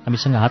आयो।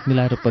 हामीसँग हात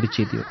मिलाएर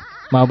परिचय दियो।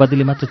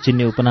 माओवादीले मात्र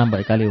चिन्ने उपनाम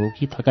भएकाले हो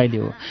कि थकाइले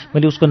हो,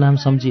 मैले उसको नाम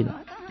सम्झिनँ।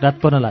 रात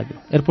पर्न लाग्यो,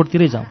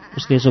 एयरपोर्टतिरै जाउँ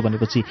उसले यसो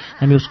भनेपछि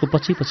हामी उसको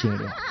पछि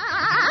हिँड्यौँ।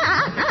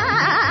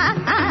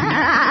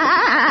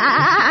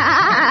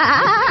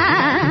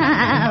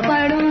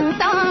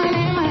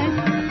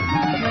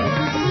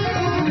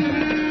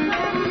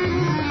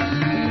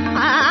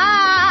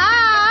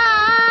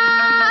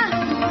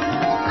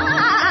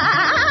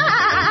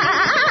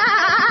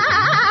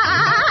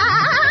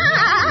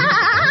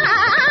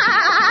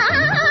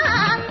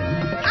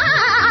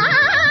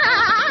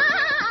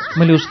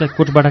 मैले उसलाई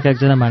कोटबाडाका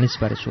एकजना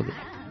मानिसबारे सोधेँ।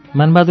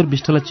 मानबहादुर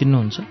विष्टलाई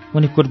चिन्नुहुन्छ?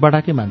 उनी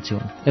कोटबाडाकै मान्छे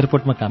हुन्,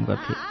 एयरपोर्टमा काम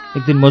गर्थे।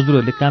 एक दिन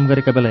मजदुरहरूले काम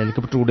गरेका बेला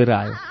हेलिकप्टर उडेर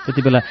आयो।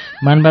 त्यति बेला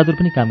मानबहादुर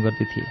पनि काम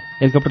गर्दै थिए।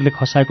 हेलिकप्टरले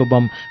खसाएको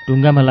बम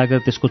ढुङ्गामा लागेर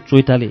त्यसको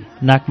चोइटाले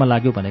नाकमा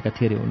लाग्यो भनेका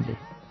थिए अरे उनले।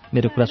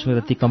 मेरो कुरा सुनेर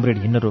ती कमरेड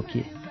हिँड्न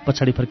रोकिए।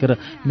 पछाडि फर्केर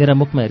मेरा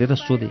मुखमा हेरेर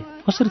सोधे,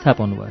 कसरी थाहा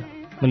पाउनुभयो?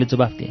 मैले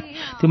जवाफ दिएँ,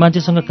 त्यो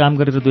मान्छेसँग काम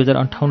गरेर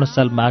 2058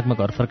 साल माघमा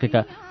घर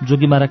फर्केका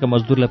जोगीमाराका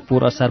मजदुरलाई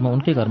पोहोर असारमा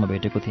उनकै घरमा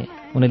भेटेको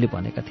थिएँ। उनले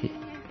भनेका थिए,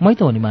 मै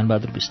त हो नि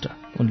मानबहादुर विष्ट,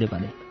 उनले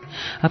भने।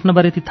 आफ्ना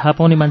बारे ती थाहा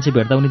पाउने मान्छे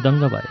भेट्दा उनी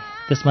दङ्ग भए।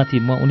 त्यसमाथि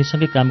म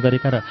उनीसँगै काम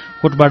गरेका र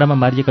कोटबाडामा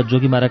मारिएका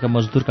जोगीमाराका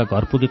मजदुरका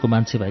घर पुगेको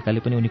मान्छे भएकाले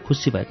पनि उनी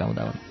खुसी भएका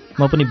हुँदा हुन्।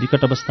 म पनि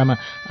विकट अवस्थामा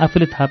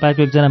आफूले थाहा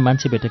पाएको एकजना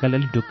मान्छे भेटेकाले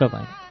अलिक ढुक्क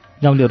भएँ।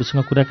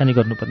 गाउँलेहरूसँग कुराकानी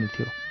गर्नुपर्ने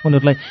थियो।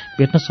 उनीहरूलाई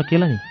भेट्न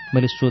सकिएला नि?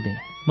 मैले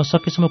सोधेँ। म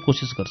सकेसम्म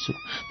कोसिस गर्छु,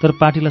 तर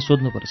पार्टीलाई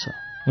सोध्नुपर्छ।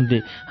 उनले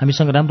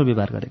हामीसँग राम्रो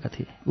व्यवहार गरेका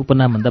थिए।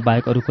 उपनामभन्दा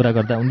बाहेक अरू कुरा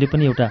गर्दा उनले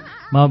पनि एउटा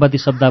माओवादी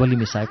शब्दावली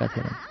मिसाएका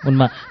थिएनन्।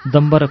 उनमा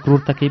दम्ब र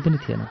क्रूरता केही पनि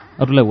थिएन।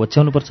 अरूलाई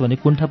होच्याउनुपर्छ भन्ने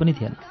कुण्ठा पनि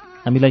थिएन।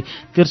 हामीलाई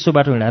तेर्सो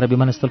बाटो हिँडाएर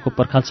विमानस्थलको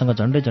पर्खालसँग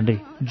झन्डै झन्डै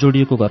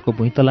जोडिएको घरको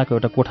भुइँतलाको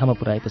एउटा कोठामा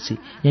पुर्याएपछि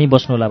यहीँ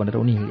बस्नुहोला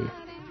भनेर उनी हिँडे।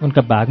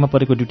 उनका भागमा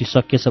परेको ड्युटी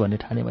सकिएछ भन्ने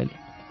ठाने मैले।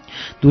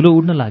 धुलो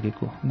उड्न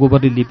लागेको,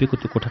 गोबरले लिपेको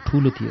त्यो कोठा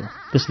ठूलो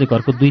थियो। त्यसले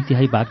घरको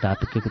 2/3 भाग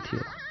ढाकेको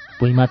थियो।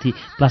 भुइँमाथि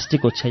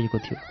प्लास्टिक ओछ्याइएको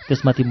थियो।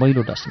 त्यसमाथि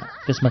मैलो डस्ना,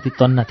 त्यसमाथि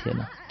तन्ना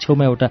थिएन।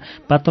 छेउमा एउटा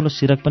पातलो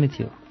सिरक पनि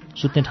थियो।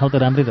 सुत्ने ठाउँ त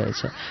राम्रै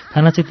रहेछ,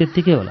 खाना चाहिँ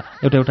त्यत्तिकै होला।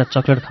 एउटा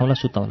चक्लेट खाउँला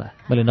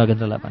सुताउँला, मैले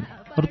नगेन्द्रलाई भने।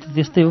 अरू त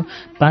त्यस्तै हो,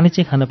 पानी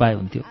चाहिँ खान पाए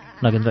हुन्थ्यो,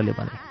 नगेन्द्रले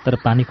भने। तर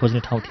पानी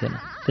खोज्ने ठाउँ थिएन।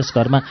 त्यस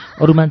घरमा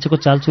अरू मान्छेको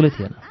चालचुलै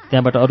थिएन।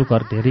 त्यहाँबाट अरू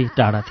घर धेरै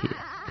टाढा थिए।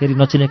 फेरि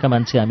नचिनेका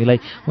मान्छे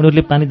हामीलाई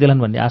उनीहरूले पानी देलान्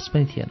भन्ने आश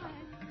पनि थिएन।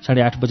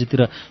 8:30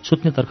 बजीतिर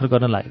सुत्ने तर्खर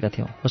गर्न लागेका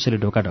थियौँ। कसैले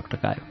ढोका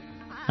ढकढकायो।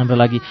 हाम्रो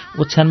लागि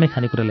ओछ्यानमै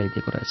खानेकुरा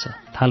ल्याइदिएको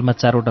रहेछ। थालमा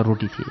 4वटा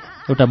रोटी थिए,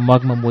 एउटा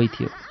मगमा मोही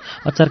थियो,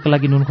 अचारका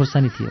लागि नुन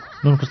खोर्सानी थियो,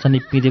 नुन खोर्सानी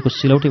पिँधेको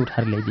सिलौटै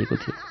उठाएर ल्याइदिएको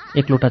थियो।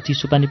 1 लोटा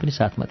चिसो पानी पनि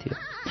साथमा थियो।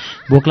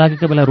 भोक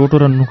लागेका बेला रोटो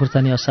र नुन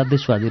खोर्सानी असाध्यै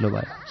स्वादिलो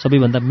भयो।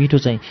 सबैभन्दा मिठो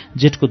चाहिँ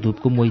जेठको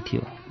धुपको मोही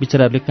थियो।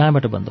 बिचराहरूले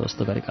कहाँबाट बन्दोबस्त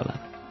गरेका होला।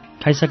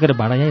 खाइसकेर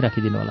भाँडा यहीँ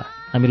राखिदिनु होला।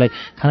 हामीलाई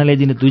खाना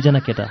ल्याइदिने 2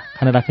 जना केटा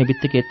खाना राख्ने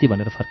बित्तिकै यति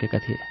भनेर फर्केका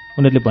थिए।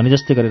 उनीहरूले भने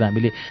जस्तै गरेर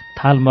हामीले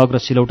थाल मग र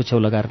सिलौटो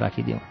छेउ लगाएर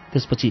राखिदियौँ।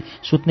 त्यसपछि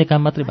सुत्ने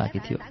काम मात्रै बाँकी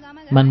थियो।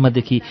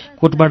 मानमादेखि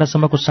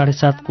कोटबाडासम्मको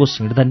 7.5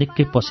 कोस हिँड्दा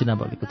निकै पसिना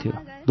बगेको थियो।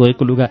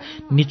 धोएको लुगा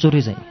निचोरे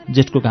चाहिँ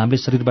जेठको घामले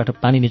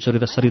शरीरबाट पानी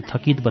निचोरेर शरीर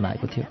थकित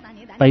बनाएको थियो।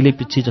 पाइलै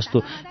पिच्छी जस्तो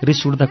रिस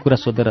उठ्दा कुरा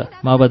सोधेर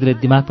माओवादीले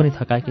दिमाग पनि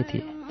थकाएकै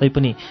थिए।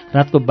 तैपनि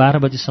रातको 12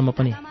 बजीसम्म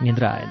पनि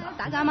निन्द्रा आएन।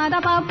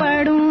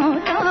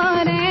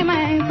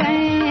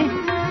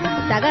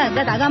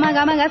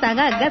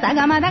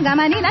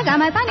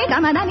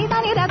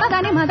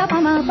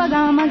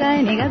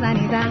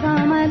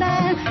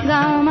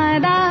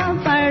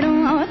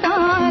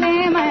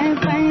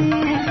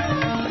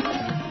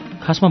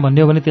 खासमा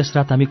भन्ने हो भने त्यस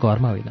रात हामी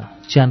घरमा होइन,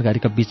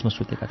 च्यानगारीका बीचमा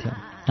सुतेका थियौँ।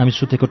 हामी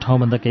सुतेको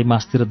ठाउँभन्दा केही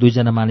मासतिर 2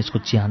 जना मानिसको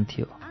च्यान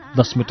थियो।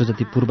 10 मिटर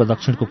जति पूर्व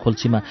दक्षिणको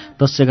खोल्सीमा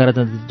 10-11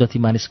 जना जति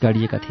मानिस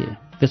गाडिएका थिए।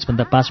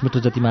 त्यसभन्दा 5 मिटर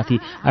जति माथि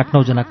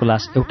 8-9 जनाको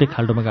लास एउटै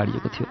खाल्डोमा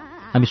गाडिएको थियो।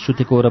 हामी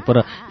सुतेको वरपर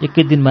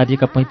एकै दिन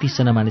मारिएका 35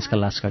 जना मानिसका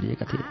लास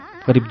गाडिएका थिए।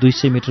 करिब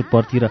 200 मिटर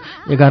परतिर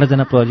 11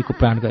 जना प्रहरीको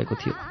प्राण गएको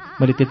थियो।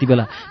 मैले त्यति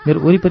बेला मेरो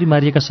वरिपरि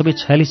मारिएका सबै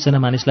 46 जना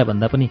मानिसलाई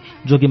भन्दा पनि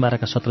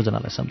जोगीमाराका 17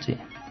 जनालाई सम्झेँ।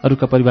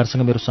 अरूका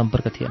परिवारसँग मेरो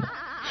सम्पर्क थिएन।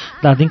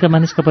 दादिङका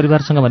मानिसका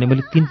परिवारसँग भने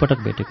मैले 3 पटक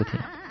भेटेको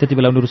थिएँ। त्यति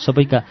बेला उनीहरू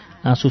सबैका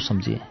आँसु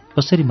सम्झिए।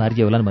 कसरी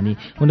मारिए होलान् भनी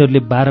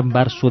उनीहरूले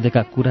बारम्बार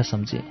सोधेका कुरा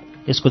सम्झिए।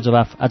 यसको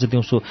जवाफ आज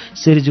दिउँसो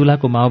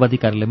शेरीजिउलाको माओवादी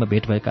कार्यालयमा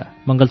भेट भएका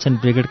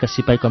मङ्गलसेन ब्रिगेडका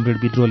सिपाही कमरेड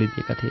विद्रोहले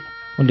दिएका थिए।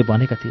 उनले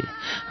भनेका थिए,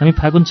 हामी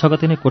फागुन 6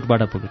 गते नै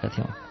कोटबाडा पुगेका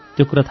थियौँ।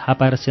 त्यो कुरा थाहा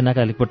पाएर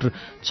सेनाका हेलिकप्टर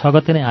 6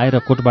 गते नै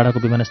आएर कोटबाडाको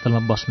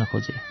विमानस्थलमा बस्न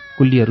खोजे।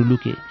 कुल्लीहरू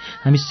लुके।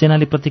 हामी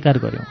सेनाले प्रतिकार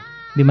गर्यौँ।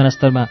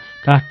 विमानस्थलमा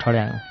काठ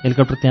ठड्यायौँ।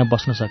 हेलिकप्टर त्यहाँ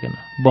बस्न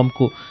सकेन।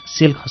 बमको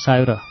सेल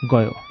खसायो र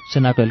गयो।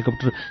 सेनाको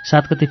हेलिकप्टर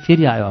 7 गते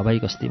फेरि आयो हवाई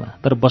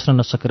गस्तीमा, तर बस्न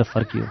नसकेर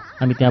फर्कियो।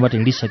 हामी त्यहाँबाट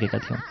हिँडिसकेका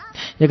थियौँ।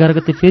 11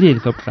 गते फेरि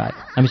हेलिकप्टर आयो।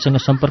 हामीसँग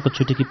सम्पर्क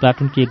छुटेकी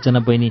प्लाटुनकी 1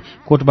 जना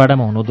बहिनी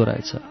कोटबाडामा हुनुहुँदो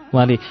रहेछ।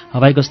 उहाँले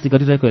हवाई गस्ती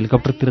गरिरहेको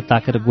हेलिकप्टरतिर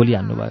ताकेर गोली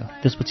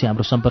हान्नुभयो। त्यसपछि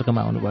हाम्रो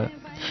सम्पर्कमा आउनुभयो।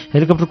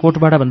 हेलिकप्टर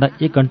कोटबाडाभन्दा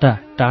 1 घण्टा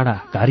टाढा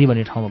घारी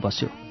भन्ने ठाउँमा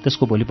बस्यो।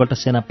 त्यसको भोलिपल्ट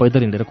सेना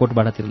पैदल हिँडेर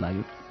कोटबाडातिर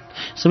लाग्यो।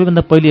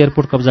 सबैभन्दा पहिले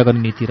एयरपोर्ट कब्जा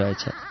गर्ने नीति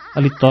रहेछ।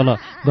 अलि तल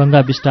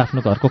गङ्गा बिष्ट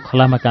आफ्नो घरको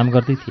खलामा काम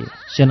गर्दै थिए।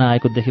 सेना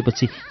आएको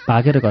देखेपछि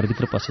भागेर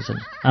घरभित्र पसेछन्।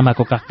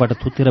 आमाको काखबाट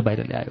थुतेर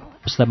बाहिर ल्यायो।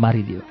 उसलाई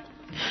मारिदियो।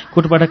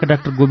 कोटबाडाका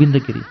डाक्टर गोविन्द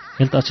गिरी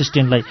हेल्थ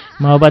असिस्टेन्टलाई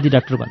माओवादी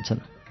डाक्टर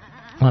भन्छन्।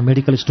 उहाँ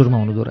मेडिकल स्टोरमा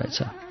हुनुहुँदो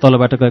रहेछ।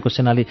 तलबाट गएको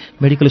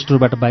सेनाले मेडिकल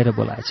स्टोरबाट बाहिर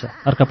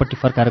बोलाएछ। अर्कापट्टि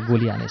फर्काएर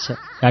गोली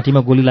हानेछ। घाँटीमा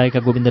गोली लागेका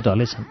गोविन्द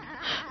ढलेछन्।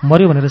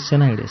 मर्यो भनेर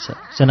सेना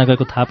हिँडेछ। सेना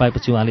गएको थाहा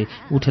पाएपछि उहाँले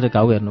उठेर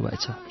घाउ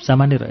हेर्नुभएछ।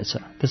 सामान्य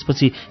रहेछ।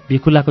 त्यसपछि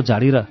भिखुलाको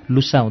झाडी र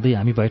लुस्सा हुँदै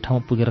हामी भए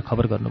ठाउँमा पुगेर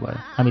खबर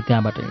गर्नुभयो। हामी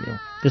त्यहाँबाट हिँड्यौँ।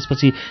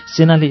 त्यसपछि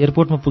सेनाले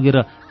एयरपोर्टमा पुगेर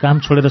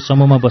काम छोडेर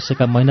समूहमा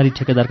बसेका मैनाली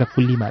ठेकेदारका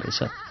कुल्ली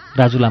मारेछ।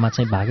 राजु लामा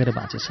चाहिँ भागेर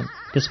बाँचेछन्।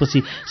 त्यसपछि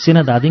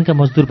सेना धादिङका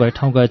मजदुर भए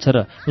ठाउँ गएछ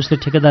र उसले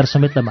ठेकेदार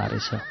समेतलाई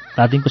मारेछ।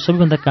 धादिङको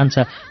सबैभन्दा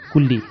कान्छा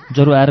कुल्ली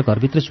ज्वरो आएर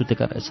घरभित्रै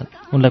सुतेका रहेछन्।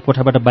 उनलाई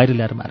कोठाबाट बाहिर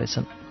ल्याएर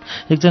मारेछन्।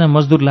 1 जना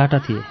मजदुर लाटा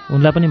थिए,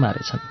 उनलाई पनि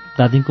मारेछन्।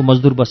 धादिङको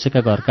मजदुर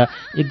बसेका घरका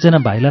 1 जना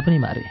भाइलाई पनि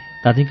मारे।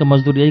 धादिङका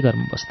मजदुर यही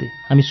घरमा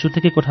बस्थे। हामी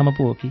सुतेकै कोठामा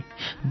पो हो कि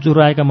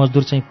ज्वरो आएका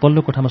मजदुर चाहिँ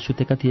पल्लो कोठामा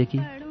सुतेका थिए कि?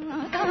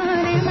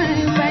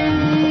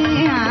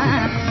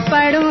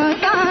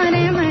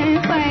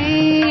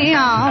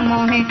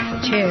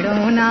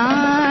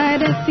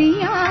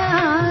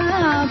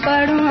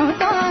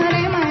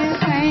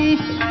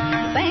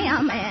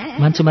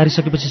 मान्छे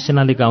मारिसकेपछि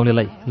सेनाले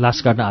गाउँलेलाई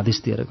लास काट्न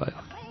आदेश दिएर गयो।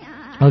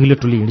 अघिल्लो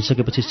टोली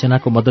हिँडिसकेपछि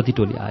सेनाको मद्दती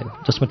टोली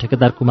आयो, जसमा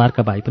ठेकेदार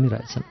कुमारका भाइ पनि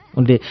रहेछन्।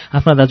 उनले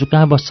आफ्ना दाजु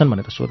कहाँ बस्छन्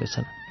भनेर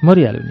सोधेछन्।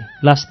 मरिहाल्यो नि,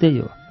 लास त्यही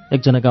हो,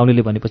 एकजना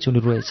गाउँलेले भनेपछि उनी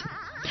रोएछन्।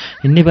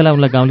 हिँड्ने बेला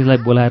उनलाई गाउँलेलाई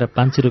बोलाएर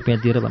 500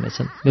 रुपियाँ दिएर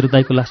भनेछन्, मेरो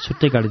दाइको लास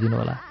छुट्टै गाडी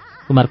दिनुहोला।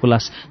 कुमारको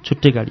लास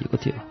छुट्टै गाडिएको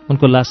थियो।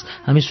 उनको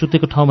लास हामी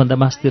सुतेको ठाउँभन्दा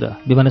मास्तिर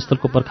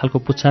विमानस्थलको पर्खालको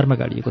पुच्छारमा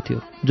गाडिएको थियो,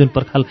 जुन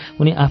पर्खाल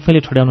उनी आफैले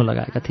ठड्याउन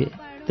लगाएका थिए।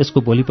 त्यसको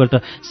भोलिपल्ट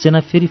सेना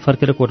फेरि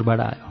फर्केर कोटबाट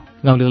आयो।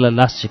 गाउँलेलाई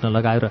लास झिक्न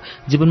लगायो र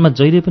जीवनमा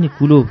जहिले पनि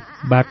कुलो,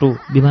 बाटो,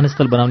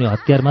 विमानस्थल बनाउने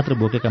हतियार मात्र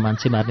बोकेका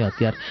मान्छे मार्ने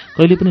हतियार,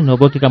 कहिले पनि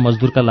नबोकेका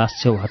मजदुरका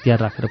लास छेउ हतियार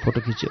राखेर फोटो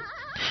खिच्यो।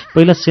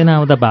 पहिला सेना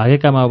आउँदा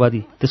भागेका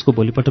माओवादी त्यसको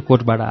भोलिपल्ट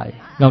कोटबाट आए।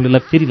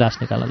 गाउँलेलाई फेरि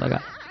लास निकाल्न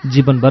लगाए।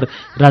 जीवनभर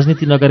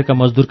राजनीति नगरेका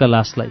मजदुरका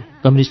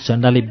लासलाई कम्युनिस्ट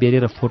झण्डाले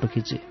बेरेर फोटो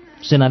खिचे।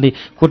 सेनाले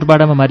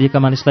कोटबाडामा मारिएका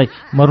मानिसलाई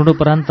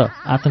मरणोपरान्त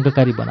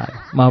आतंककारी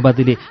बनायो।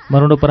 माओवादीले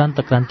मरणोपरान्त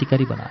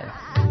क्रान्तिकारी बनायो।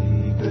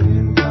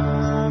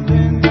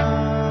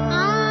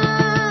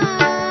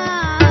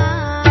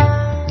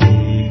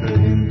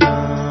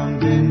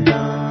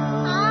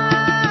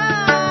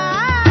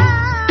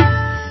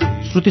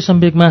 श्रुति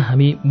सम्वेकमा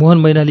हामी मोहन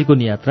मैनालीको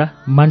नियात्रा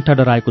मान्ठा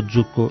डराएको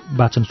जुगको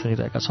वाचन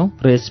सुनिरहेका छौं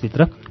र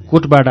यसभित्र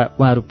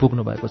कोटबाडा उहाँहरू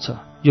पुग्नु भएको छ।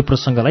 यो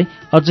प्रसङ्गलाई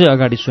अझै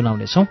अगाडि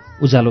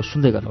सुनाउनेछौं। उज्यालो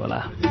सुन्दै गर्नुहोला।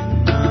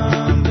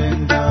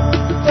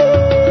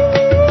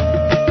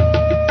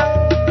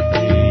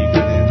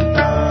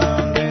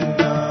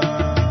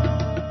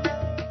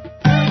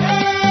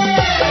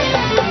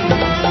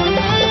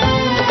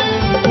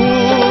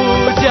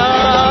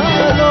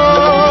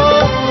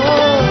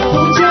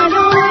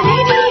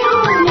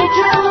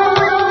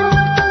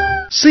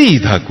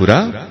 सीधा कुरा,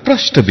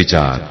 प्रश्न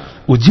विचार,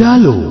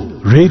 उज्यालो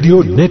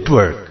रेडियो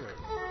नेटवर्क।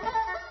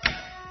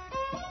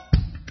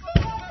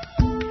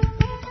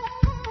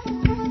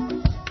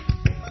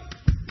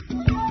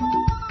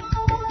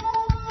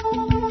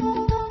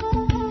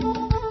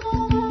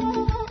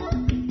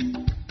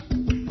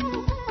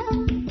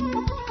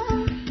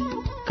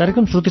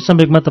 कार्यक्रम श्रुति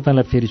सम्वेकमा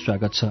तपाईंलाई फेरि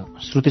स्वागत छ।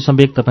 श्रुति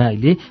सम्वेक तपाईं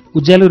अहिले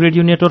उज्यालो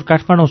रेडियो नेटवर्क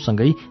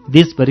काठमाडौँसँगै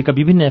देशभरिका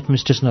विभिन्न एफएम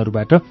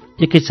स्टेशनहरूबाट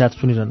एकैसाथ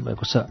सुनिरहनु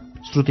भएको छ।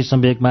 श्रुति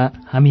सम्वेकमा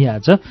हामी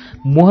आज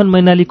मोहन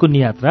मैनालीको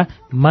नियात्रा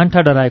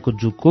मान्ठा डराएको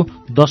जुगको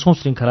 10औं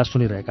श्रृङ्खला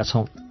सुनिरहेका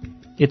छौं।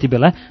 यति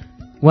बेला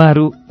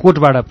उहाँहरू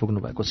कोटबाडा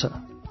पुग्नु भएको छ।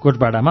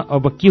 कोटबाडामा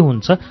अब के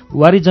हुन्छ,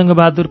 वारी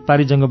जंगबहादुर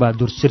पारी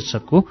जंगबहादुर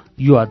शीर्षकको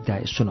यो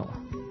अध्याय सुनौ।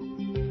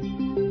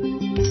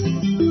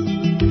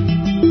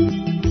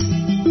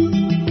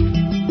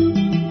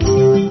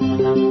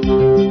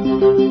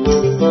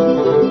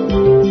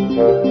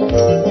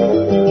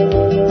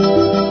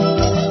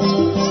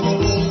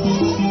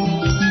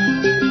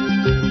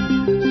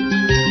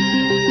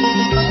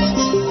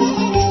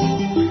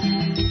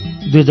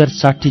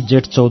 2060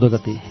 जेठ 14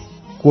 गते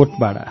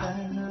कोटबाडा।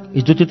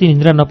 हिजो त्यति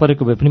निन्द्रा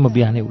नपरेको भए पनि म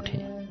बिहानै उठेँ।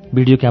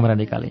 भिडियो क्यामेरा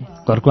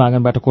निकालेँ। घरको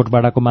आँगनबाट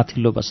कोटबाडाको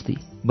माथिल्लो बस्ती,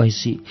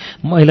 भैँसी,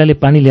 महिलाले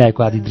पानी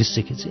ल्याएको आदि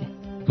दृश्य खिचे।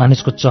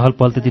 मानिसको चहल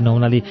पहल त्यति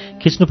नहुनाले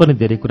खिच्नुपर्ने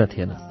धेरै कुरा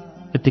थिएन।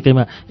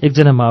 यत्तिकैमा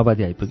एकजना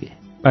माओवादी आइपुगे।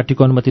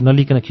 पार्टीको अनुमति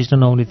नलिकन खिच्न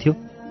नहुने थियो।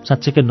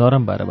 साँच्चैकै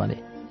नरम भएर भने,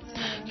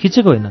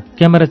 खिचेको होइन,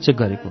 क्यामेरा चेक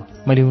गरेको।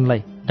 मैले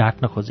उनलाई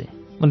ढाँट्न खोजेँ।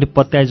 उनले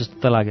पत्याए जस्तो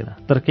त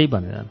लागेन, तर केही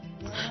भनेनन्।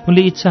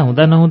 उनले इच्छा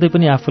हुँदा नहुँदै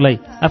पनि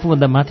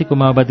आफूभन्दा माथिको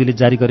माओवादीले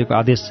जारी गरेको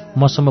आदेश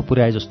मसम्म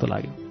पुर्याए जस्तो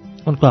लाग्यो।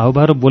 उनको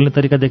हाउभाव र बोल्ने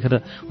तरिका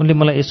देखेर उनले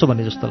मलाई यसो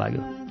भने जस्तो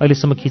लाग्यो,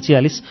 अहिलेसम्म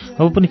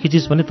खिचिहालिस्, अब पनि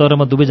खिचिस् भने तर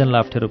म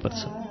दुवैजनालाई अप्ठ्यारो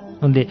पर्छ।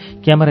 उनले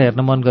क्यामेरा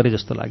हेर्न मन गरे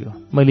जस्तो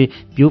लाग्यो।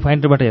 मैले भ्यू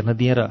फाइन्डरबाट हेर्न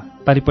दिएँ र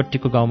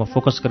पारिपट्टिको गाउँमा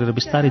फोकस गरेर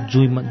बिस्तारै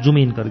जुम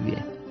इन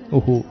गरिदिएँ।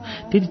 ओहो,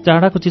 त्यति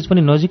टाढाको चिज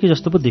पनि नजिकै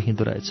जस्तो पो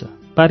देखिँदो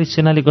रहेछ। पारी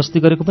सेनाले गस्ती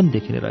गरेको पनि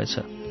देखिने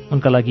रहेछ।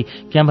 उनका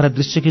लागि क्यामेरा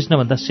दृश्य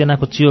खिच्नभन्दा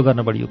सेनाको चियो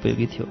गर्न बढी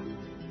उपयोगी थियो।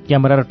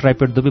 क्यामेरा र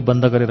ट्राइपड दुवै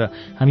बन्द गरेर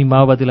हामी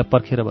माओवादीलाई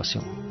पर्खेर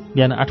बस्यौं।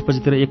 बिहान 8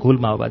 बजीतिर एक हुल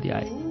माओवादी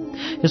आए।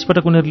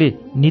 यसपटक उनीहरूले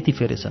नीति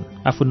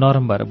फेरेछन्। आफू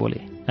नरम भएर बोले।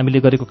 हामीले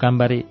गरेको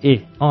कामबारे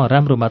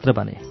राम्रो मात्र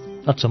भने।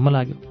 अचम्म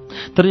लाग्यो,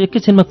 तर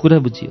एकैछिनमा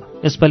कुरा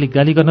बुझियो। यसपालि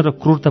गाली गर्न र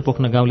क्रूरता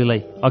पोख्न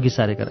गाउँलेलाई अघि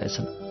सारेका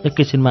रहेछन्।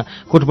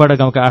 एकैछिनमा कोटबाडा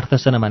गाउँका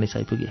 8-10 जना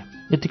मानिस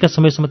आइपुगे। यतिका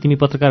समयसम्म तिमी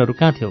पत्रकारहरू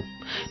कहाँ थियौ?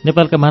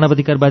 नेपालका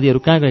मानवाधिकारवादीहरू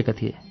कहाँ गएका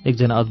थिए?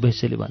 एकजना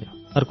अद्वैंशले भन्यो।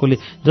 अर्कोले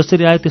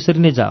जसरी आयो त्यसरी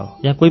नै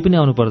जाओ, यहाँ कोही पनि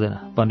आउनु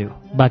पर्दैन भन्यो।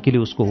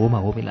 बाँकीले उसको होमा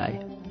हो मिलाए।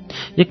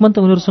 एक मन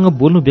त उनीहरूसँग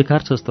बोल्नु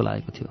बेकार छ जस्तो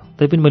लागेको थियो।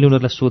 तैपनि मैले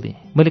उनीहरूलाई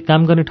सोधेँ, मैले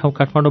काम गर्ने ठाउँ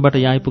काठमाडौँबाट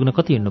यहाँ आइपुग्न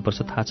कति हिँड्नुपर्छ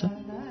थाहा छ?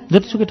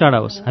 जतिसुकै टाढा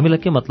होस्,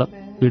 हामीलाई के मतलब?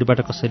 भिडबाट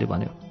कसैले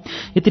भन्यो।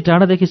 यति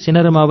टाढादेखि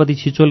सेना र माओवादी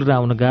छिचोलेर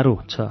आउन गाह्रो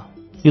छ।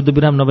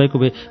 युद्धविराम नभएको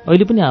भए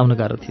अहिले पनि आउन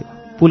गाह्रो थियो।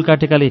 पुल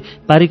काटेकाले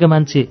पारीका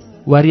मान्छे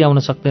वारी आउन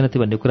सक्दैनथे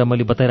भन्ने कुरा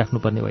मैले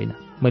बताइराख्नुपर्ने होइन।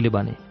 मैले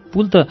भने,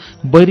 पुल त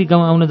बैरी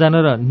गाउँ आउन जान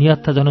र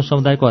निहत्था जन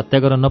समुदायको हत्या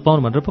गर्न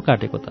नपाउन् भनेर पो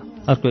काटेको त।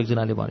 अर्को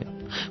एकजनाले भन्यो,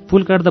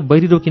 पुल काट्दा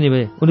बैरी रोकिने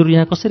भए उनीहरू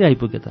यहाँ कसरी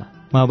आइपुगे त?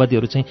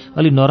 माओवादीहरू चाहिँ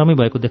अलि नरमै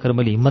भएको देखेर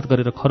मैले हिम्मत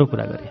गरेर खरो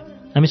कुरा गरेँ।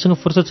 हामीसँग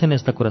फुर्सद छैन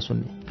यस्ता कुरा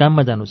सुन्ने,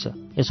 काममा जानु छ।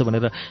 यसो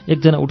भनेर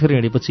एकजना उठेर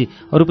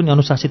हिँडेपछि अरू पनि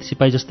अनुशासित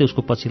सिपाही जस्तै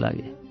उसको पछि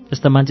लागे।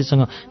 यस्ता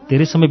मान्छेसँग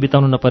धेरै समय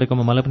बिताउनु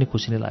नपरेकोमा मलाई पनि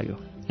खुसी नै लाग्यो।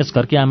 यस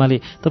घरकी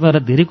आमाले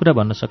तपाईँहरूलाई धेरै कुरा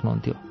भन्न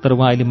सक्नुहुन्थ्यो, तर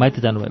उहाँ अहिले माइत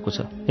जानुभएको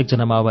छ,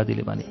 एकजना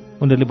माओवादीले भने।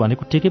 उनीहरूले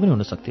भनेको ठिकै पनि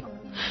हुन सक्थ्यो।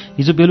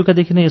 हिजो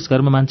बेलुकादेखि नै यस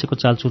घरमा मान्छेको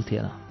चालचुल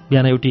थिएन।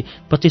 बिहान एउटी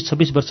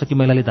 25-26 वर्षकी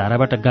महिलाले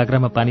धाराबाट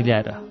गाग्रामा पानी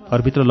ल्याएर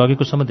घरभित्र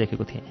लगेकोसम्म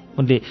देखेको थिएँ।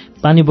 उनले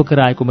पानी बोकेर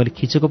आएको मैले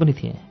खिचेको पनि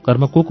थिएँ।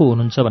 घरमा को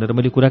हुनुहुन्छ भनेर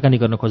मैले कुराकानी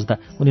गर्न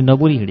खोज्दा उनी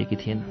नबोली हिँडेकी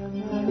थिइन्।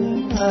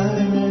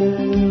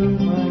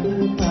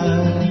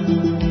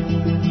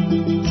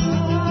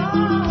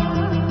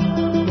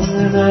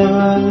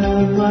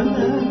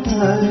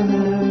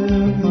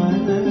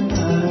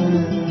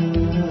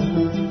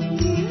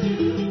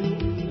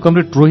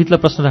 कमरेड रोहितलाई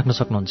प्रश्न राख्न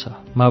सक्नुहुन्छ,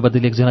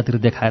 माओवादीले एकजनातिर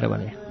देखाएर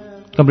भने।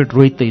 कमरेड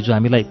रोहित त हिजो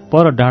हामीलाई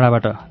पर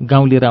डाँडाबाट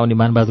गाउँ लिएर आउने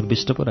मानबहादुर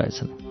विष्ट पो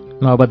रहेछन्।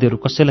 माओवादीहरू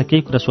कसैलाई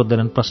केही कुरा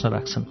सोध्दैनन्, प्रश्न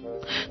राख्छन्।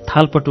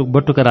 थालपटु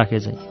बटुका राखे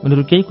चाहिँ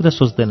उनीहरू केही कुरा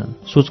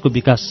सोच्दैनन्, सोचको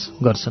विकास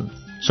गर्छन्,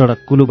 सडक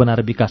कुलो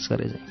बनाएर विकास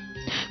गरे चाहिँ।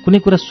 कुनै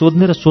कुरा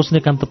सोध्ने र सोच्ने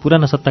काम त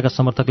पुराना सत्ताका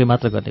समर्थकले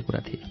मात्र गर्ने कुरा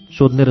थिए।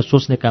 सोध्ने र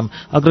सोच्ने काम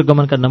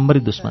अग्रगमनका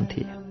नम्बरी दुश्मन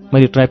थिए।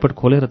 मैले ट्राइपड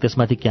खोलेर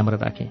त्यसमाथि क्यामेरा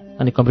राखेँ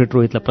अनि कमरेड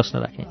रोहितलाई प्रश्न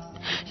राखेँ,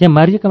 यहाँ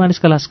मारिएका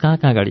मानिसका लास कहाँ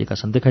कहाँ गाडिएका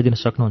छन्, देखाइदिन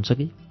सक्नुहुन्छ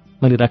कि?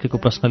 मैले राखेको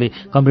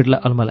प्रश्नले कमरेडलाई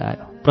अलमल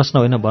आयो। प्रश्न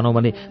होइन भनौँ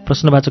भने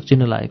प्रश्नवाचक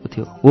चिन्ह लागेको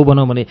थियो। हो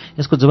भनौँ भने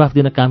यसको जवाफ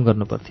दिन काम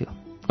गर्नु पर्थ्यो।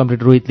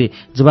 कमरेड रोहितले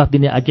जवाफ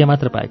दिने आज्ञा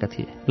मात्र पाएका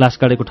थिए, लास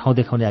गाडेको ठाउँ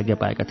देखाउने आज्ञा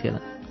पाएका थिएन।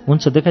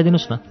 हुन्छ,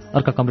 देखाइदिनुहोस् न,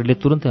 अर्का कमरेडले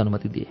तुरन्तै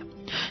अनुमति दिए।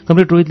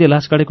 कमरेड रोहितले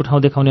लास गाडेको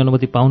ठाउँ देखाउने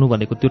अनुमति पाउनु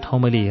भनेको त्यो ठाउँ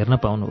मैले हेर्न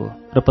पाउनु हो,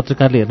 र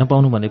पत्रकारले हेर्न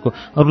पाउनु भनेको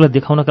अरूलाई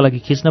देखाउनका लागि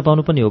खिच्न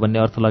पाउनु पनि हो भन्ने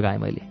अर्थ लगाएँ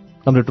मैले।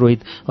 कमरेड रोहित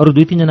अरू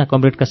 2-3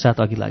 कमरेडका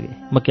साथ अघि लागे।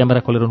 म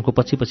क्यामेरा खोलेर उनको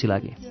पछि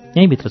लागे।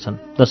 यहीँ भित्र छन्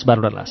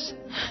 10-12वटा लास।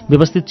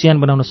 व्यवस्थित चियान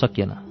बनाउन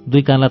सकिएन।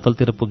 2 कान्ला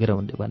तलतिर पुगेर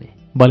उनले भने,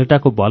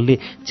 बलेटाको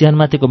भलले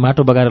चियानमाथिको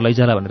माटो बगाएर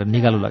लैजाला भनेर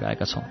निगालो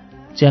लगाएका छौँ।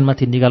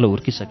 चियानमाथि निगालो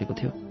हुर्किसकेको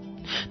थियो।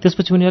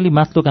 त्यसपछि उनी अलि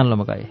माथिल्लो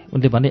कान्लामा गए।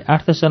 उनले भने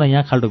 8-10 जना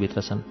यहाँ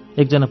खाल्डोभित्र छन्,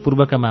 एकजना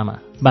पूर्वका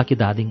मामा, बाँकी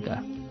धादिङका।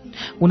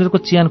 उनीहरूको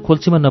चियान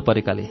खोल्छीमा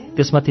नपरेकाले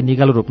त्यसमाथि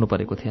निगालो रोप्नु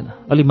परेको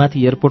थिएन। अलि माथि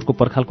एयरपोर्टको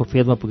पर्खालको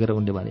फेदमा पुगेर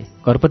उनले भने,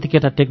 घरपति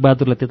केटा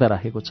टेकबहादुरलाई त्यता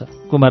राखेको छ,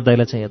 कुमार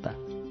दाइलाई चाहिँ यता।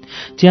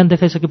 चियान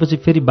देखाइसकेपछि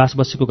फेरि बास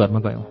बसेको घरमा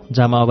गयौँ,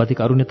 जहाँ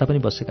माओवादीका अरू नेता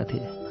पनि बसेका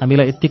थिए।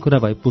 हामीलाई यति कुरा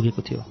भए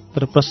पुगेको थियो,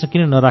 तर प्रश्न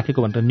किन नराखेको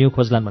भनेर न्यू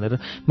खोज्लान्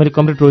भनेर मैले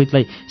कमरेड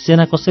रोहितलाई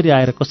सेना कसरी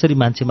आएर कसरी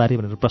मान्छे मारे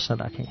भनेर प्रश्न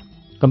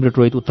राखेँ। कमरेड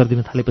रोहित उत्तर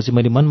दिन थालेपछि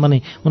मैले मनमा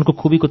नै उनको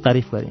खुबीको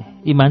तारिफ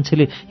गरेँ। यी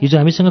मान्छेले हिजो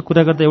हामीसँग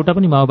कुरा गर्दा एउटा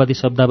पनि माओवादी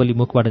शब्दावली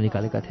मुखबाट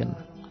निकालेका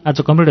थिएनन्।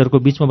 आज कमरेडहरूको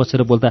बीचमा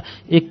बसेर बोल्दा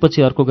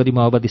एकपछि अर्को गरी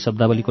माओवादी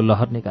शब्दावलीको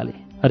लहर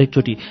निकाले।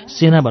 हरेकचोटि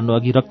सेना भन्नु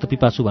अघि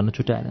रक्तपिपासु भन्न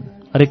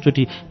छुट्याएनन्।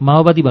 हरेकचोटि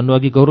माओवादी भन्नु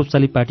अघि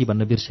गौरवशाली पार्टी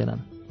भन्न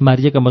बिर्सेनन्।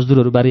 मारिएका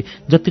मजदुरहरूबारे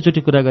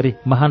जतिचोटि कुरा गरे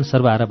महान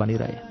सर्वहारा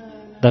भनिरहे।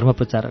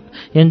 धर्मप्रचारक,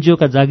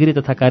 एनजिओका जागिरी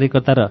तथा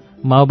कार्यकर्ता र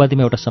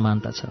माओवादीमा एउटा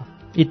समानता छ।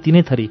 यी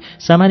तीनै थरी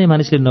सामान्य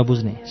मानिसले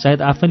नबुझ्ने,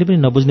 सायद आफैले पनि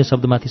नबुझ्ने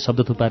शब्दमाथि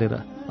शब्द थुपारेर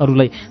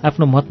अरूलाई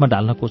आफ्नो मतमा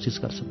ढाल्न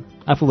कोसिस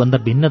गर्छन्। आफूभन्दा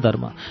भिन्न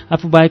धर्म,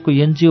 आफू बाहेकको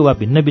एनजिओ वा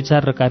भिन्न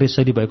विचार र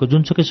कार्यशैली भएको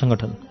जुनसुकै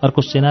सङ्गठन,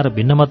 अर्को सेना र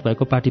भिन्न मत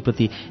भएको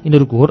पार्टीप्रति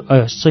यिनीहरू घोर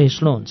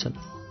असहिष्णु हुन्छन्।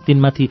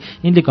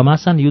 तिनमाथि यिनले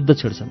घमासान युद्ध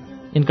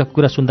छिड्छन्। यिनका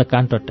कुरा सुन्दा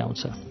कान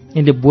टट्याउँछ।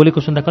 यिनले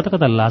बोलेको सुन्दा कता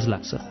कता लाज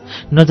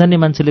लाग्छ। नजान्ने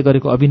मान्छेले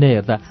गरेको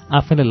अभिनय हेर्दा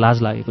आफैलाई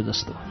लाज लागेको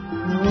जस्तो।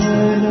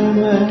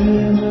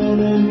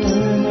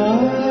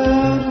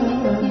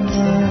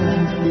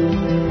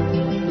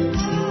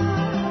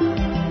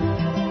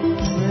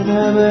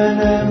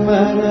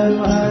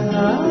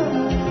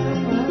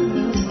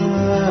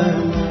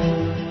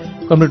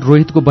 कमरेड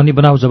रोहितको बनी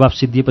बनाऊ जवाब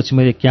सिद्धिएपछि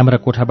मैले क्यामेरा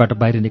कोठाबाट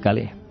बाहिर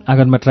निकालेँ।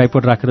 आँगनमा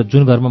ट्राइपोड राखेर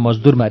जुन घरमा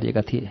मजदुर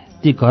मारिएका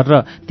थिए ती घर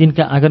र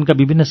तिनका आँगनका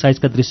विभिन्न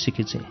साइजका दृश्य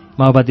खिचे।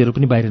 माओवादीहरू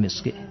पनि बाहिर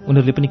निस्के।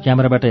 उनीहरूले पनि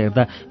क्यामेराबाट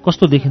हेर्दा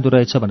कस्तो देखिँदो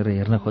रहेछ भनेर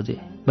हेर्न खोजे।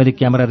 मैले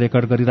क्यामेरा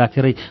रेकर्ड गरी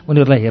राखेरै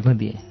उनीहरूलाई हेर्न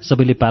दिएँ।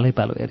 सबैले पालै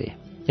पालो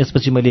हेरे।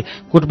 यसपछि मैले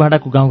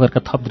कोटभाडाको गाउँघरका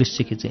थप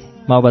दृश्य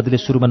खिचेँ। माओवादीले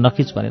सुरुमा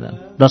नखिच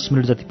भनेनन्। 10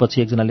 मिनट जति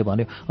पछि एकजनाले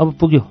भन्यो, अब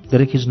पुग्यो,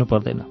 धेरै खिच्नु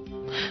पर्दैन।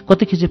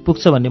 कति खिचे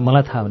पुग्छ भन्ने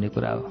मलाई थाहा हुने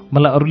कुरा हो,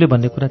 मलाई अरूले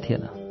भन्ने कुरा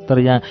थिएन। तर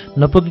यहाँ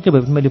नपुगेकै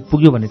भए पनि मैले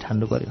पुग्यो भन्ने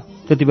ठान्नु पर्यो।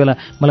 त्यति बेला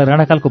मलाई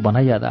राणाकालको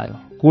भनाइ याद आयो,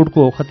 कोडको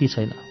औखति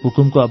छैन,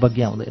 हुकुमको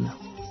अवज्ञा हुँदैन।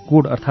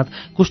 कोड अर्थात्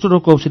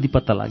कुष्ठरोगको औषधि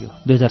पत्ता लाग्यो।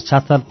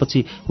 2007 सालपछि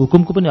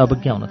हुकुमको पनि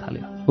अवज्ञा हुन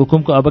थाल्यो।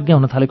 हुकुमको अवज्ञा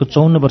हुन थालेको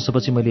 54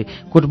 वर्षपछि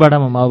मैले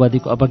कोटबाडामा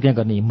माओवादीको अवज्ञा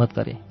गर्ने हिम्मत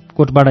गरेँ।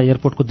 कोटबाडा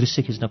एयरपोर्टको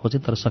दृश्य खिच्न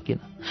खोजेँ, तर सकिएन।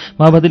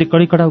 माओवादीले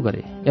कडाउ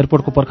गरे।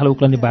 एयरपोर्टको पर्खाल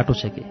उक्लने बाटो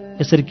छेके।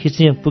 यसरी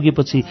खिच्ने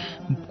पुगेपछि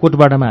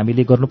कोटबाडामा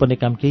हामीले गर्नुपर्ने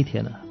काम केही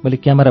थिएन। मैले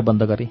क्यामेरा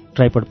बन्द गरेँ,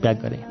 ट्राइपड प्याक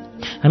गरेँ।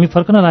 हामी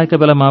फर्कन लागेका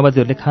बेला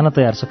माओवादीहरूले खाना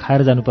तयार छ,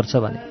 खाएर जानुपर्छ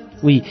भने।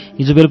 उही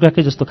हिजो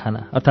बेलुकाकै जस्तो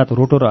खाना अर्थात्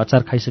रोटो र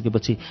अचार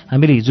खाइसकेपछि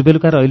हामीले हिजो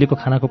बेलुका र अहिलेको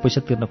खानाको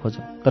पैसा तिर्न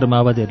खोज्यौँ, तर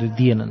माओवादीहरूले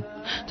दिएनन्।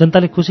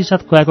 जनताले खुसी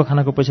साथ खुवाएको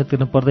खानाको पैसा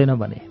तिर्न पर्दैन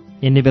भने।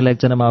 यिनै बेला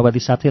एकजना माओवादी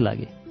साथै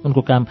लागे।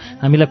 उनको काम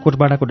हामीलाई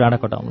कोटबाडाको डाँडा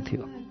कटाउनु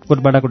थियो।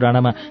 कोटबाडाको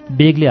डाँडामा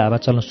बेगले हावा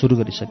चल्न सुरु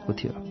गरिसकेको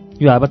थियो।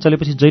 यो हावा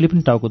चलेपछि जहिले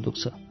पनि टाउको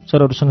दुख्छ।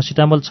 सरहरूसँग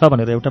सिटामोल छ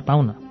भनेर एउटा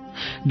पाउन।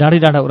 डाँडै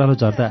डाँडा ओह्रालो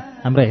झर्दा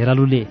हाम्रा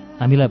हेरालुले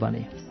हामीलाई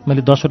भने।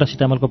 मैले 10वटा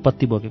सिटामोलको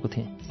पत्ती बोकेको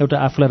थिएँ। एउटा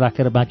आफूलाई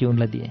राखेर बाँकी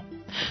उनलाई दिएँ।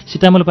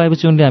 सिटामोल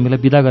पाएपछि उनले हामीलाई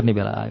बिदा गर्ने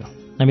बेला आयो।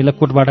 हामीलाई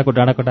कोटबाडाको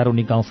डाँडा कटार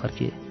उनी गाउँ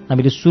फर्किए।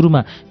 हामीले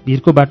सुरुमा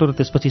भिरको बाटो र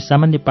त्यसपछि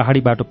सामान्य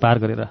पहाडी बाटो पार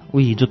गरेर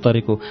उही हिजो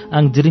तरेको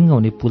आङजिरिङ्ग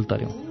हुने पुल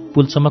तर्यौँ।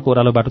 पुलसम्मको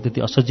ओह्रालो बाटो त्यति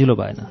असजिलो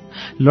भएन।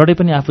 लडे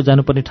पनि आफू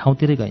जानुपर्ने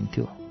ठाउँतिरै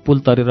गइन्थ्यो। पुल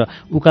तरेर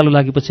उकालो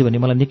लागेपछि भने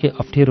मलाई निकै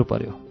अप्ठ्यारो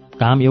पर्यो।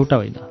 घाम एउटा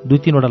होइन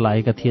 2-3वटा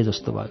लागेका थिए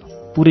जस्तो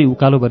भयो। पुरै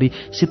उकालोभरि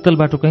शीतल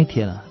बाटो कहीँ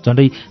थिएन।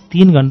 झन्डै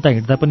 3 घण्टा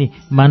हिँड्दा पनि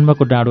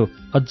मान्मको डाँडो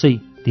अझै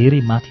धेरै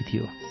माथि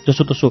थियो।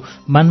 जसोतसो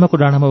मान्मको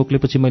डाँडामा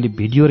उक्लेपछि मैले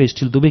भिडियो र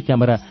स्टिल दुवै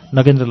क्यामेरा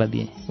नगेन्द्रलाई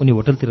दिएँ। उनी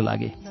होटलतिर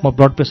लागे। म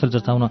ब्लड प्रेसर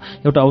जचाउन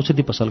एउटा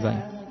औषधि पसल गएँ।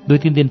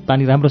 2-3 दिन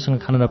पानी राम्रोसँग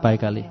खान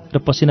नपाएकाले र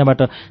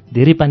पसिनाबाट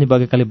धेरै पानी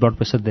बगेकाले ब्लड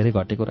प्रेसर धेरै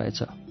घटेको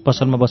रहेछ।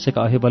 पसलमा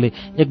बसेका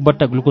अहेबले 1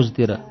 बट्टा ग्लुकोज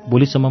दिएर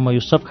भोलिसम्ममा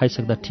यो सब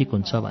खाइसक्दा ठिक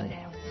हुन्छ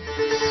भने।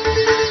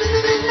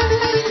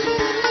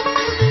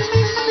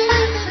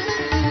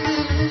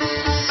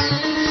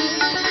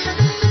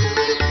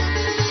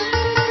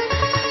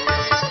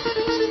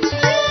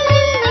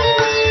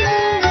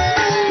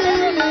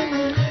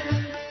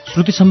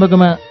 श्रुति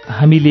सम्बगमा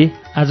हामीले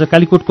आज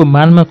कालीकोटको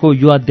मान्माको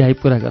यो अध्याय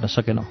पूरा गर्न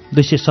सकेनौँ।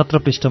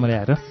 217 पृष्ठमा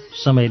ल्याएर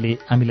समयले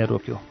हामीलाई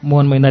रोक्यो।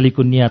 मोहन मैनालीको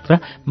नियात्रा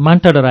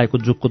मान्टा डराएको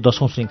जुगको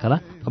 10औं श्रृङ्खला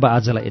अब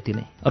आजलाई यति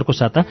नै। अर्को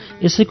साता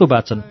यसैको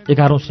वाचन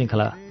 11औं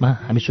श्रृङ्खलामा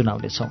हामी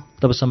सुनाउनेछौँ।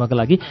 तबसम्मका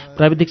लागि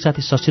प्राविधिक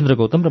साथी सशिन्द्र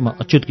गौतम र म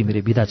अच्युत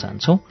घिमिरे बिदा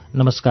चाहन्छौँ।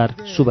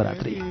 नमस्कार,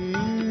 शुभरात्रि।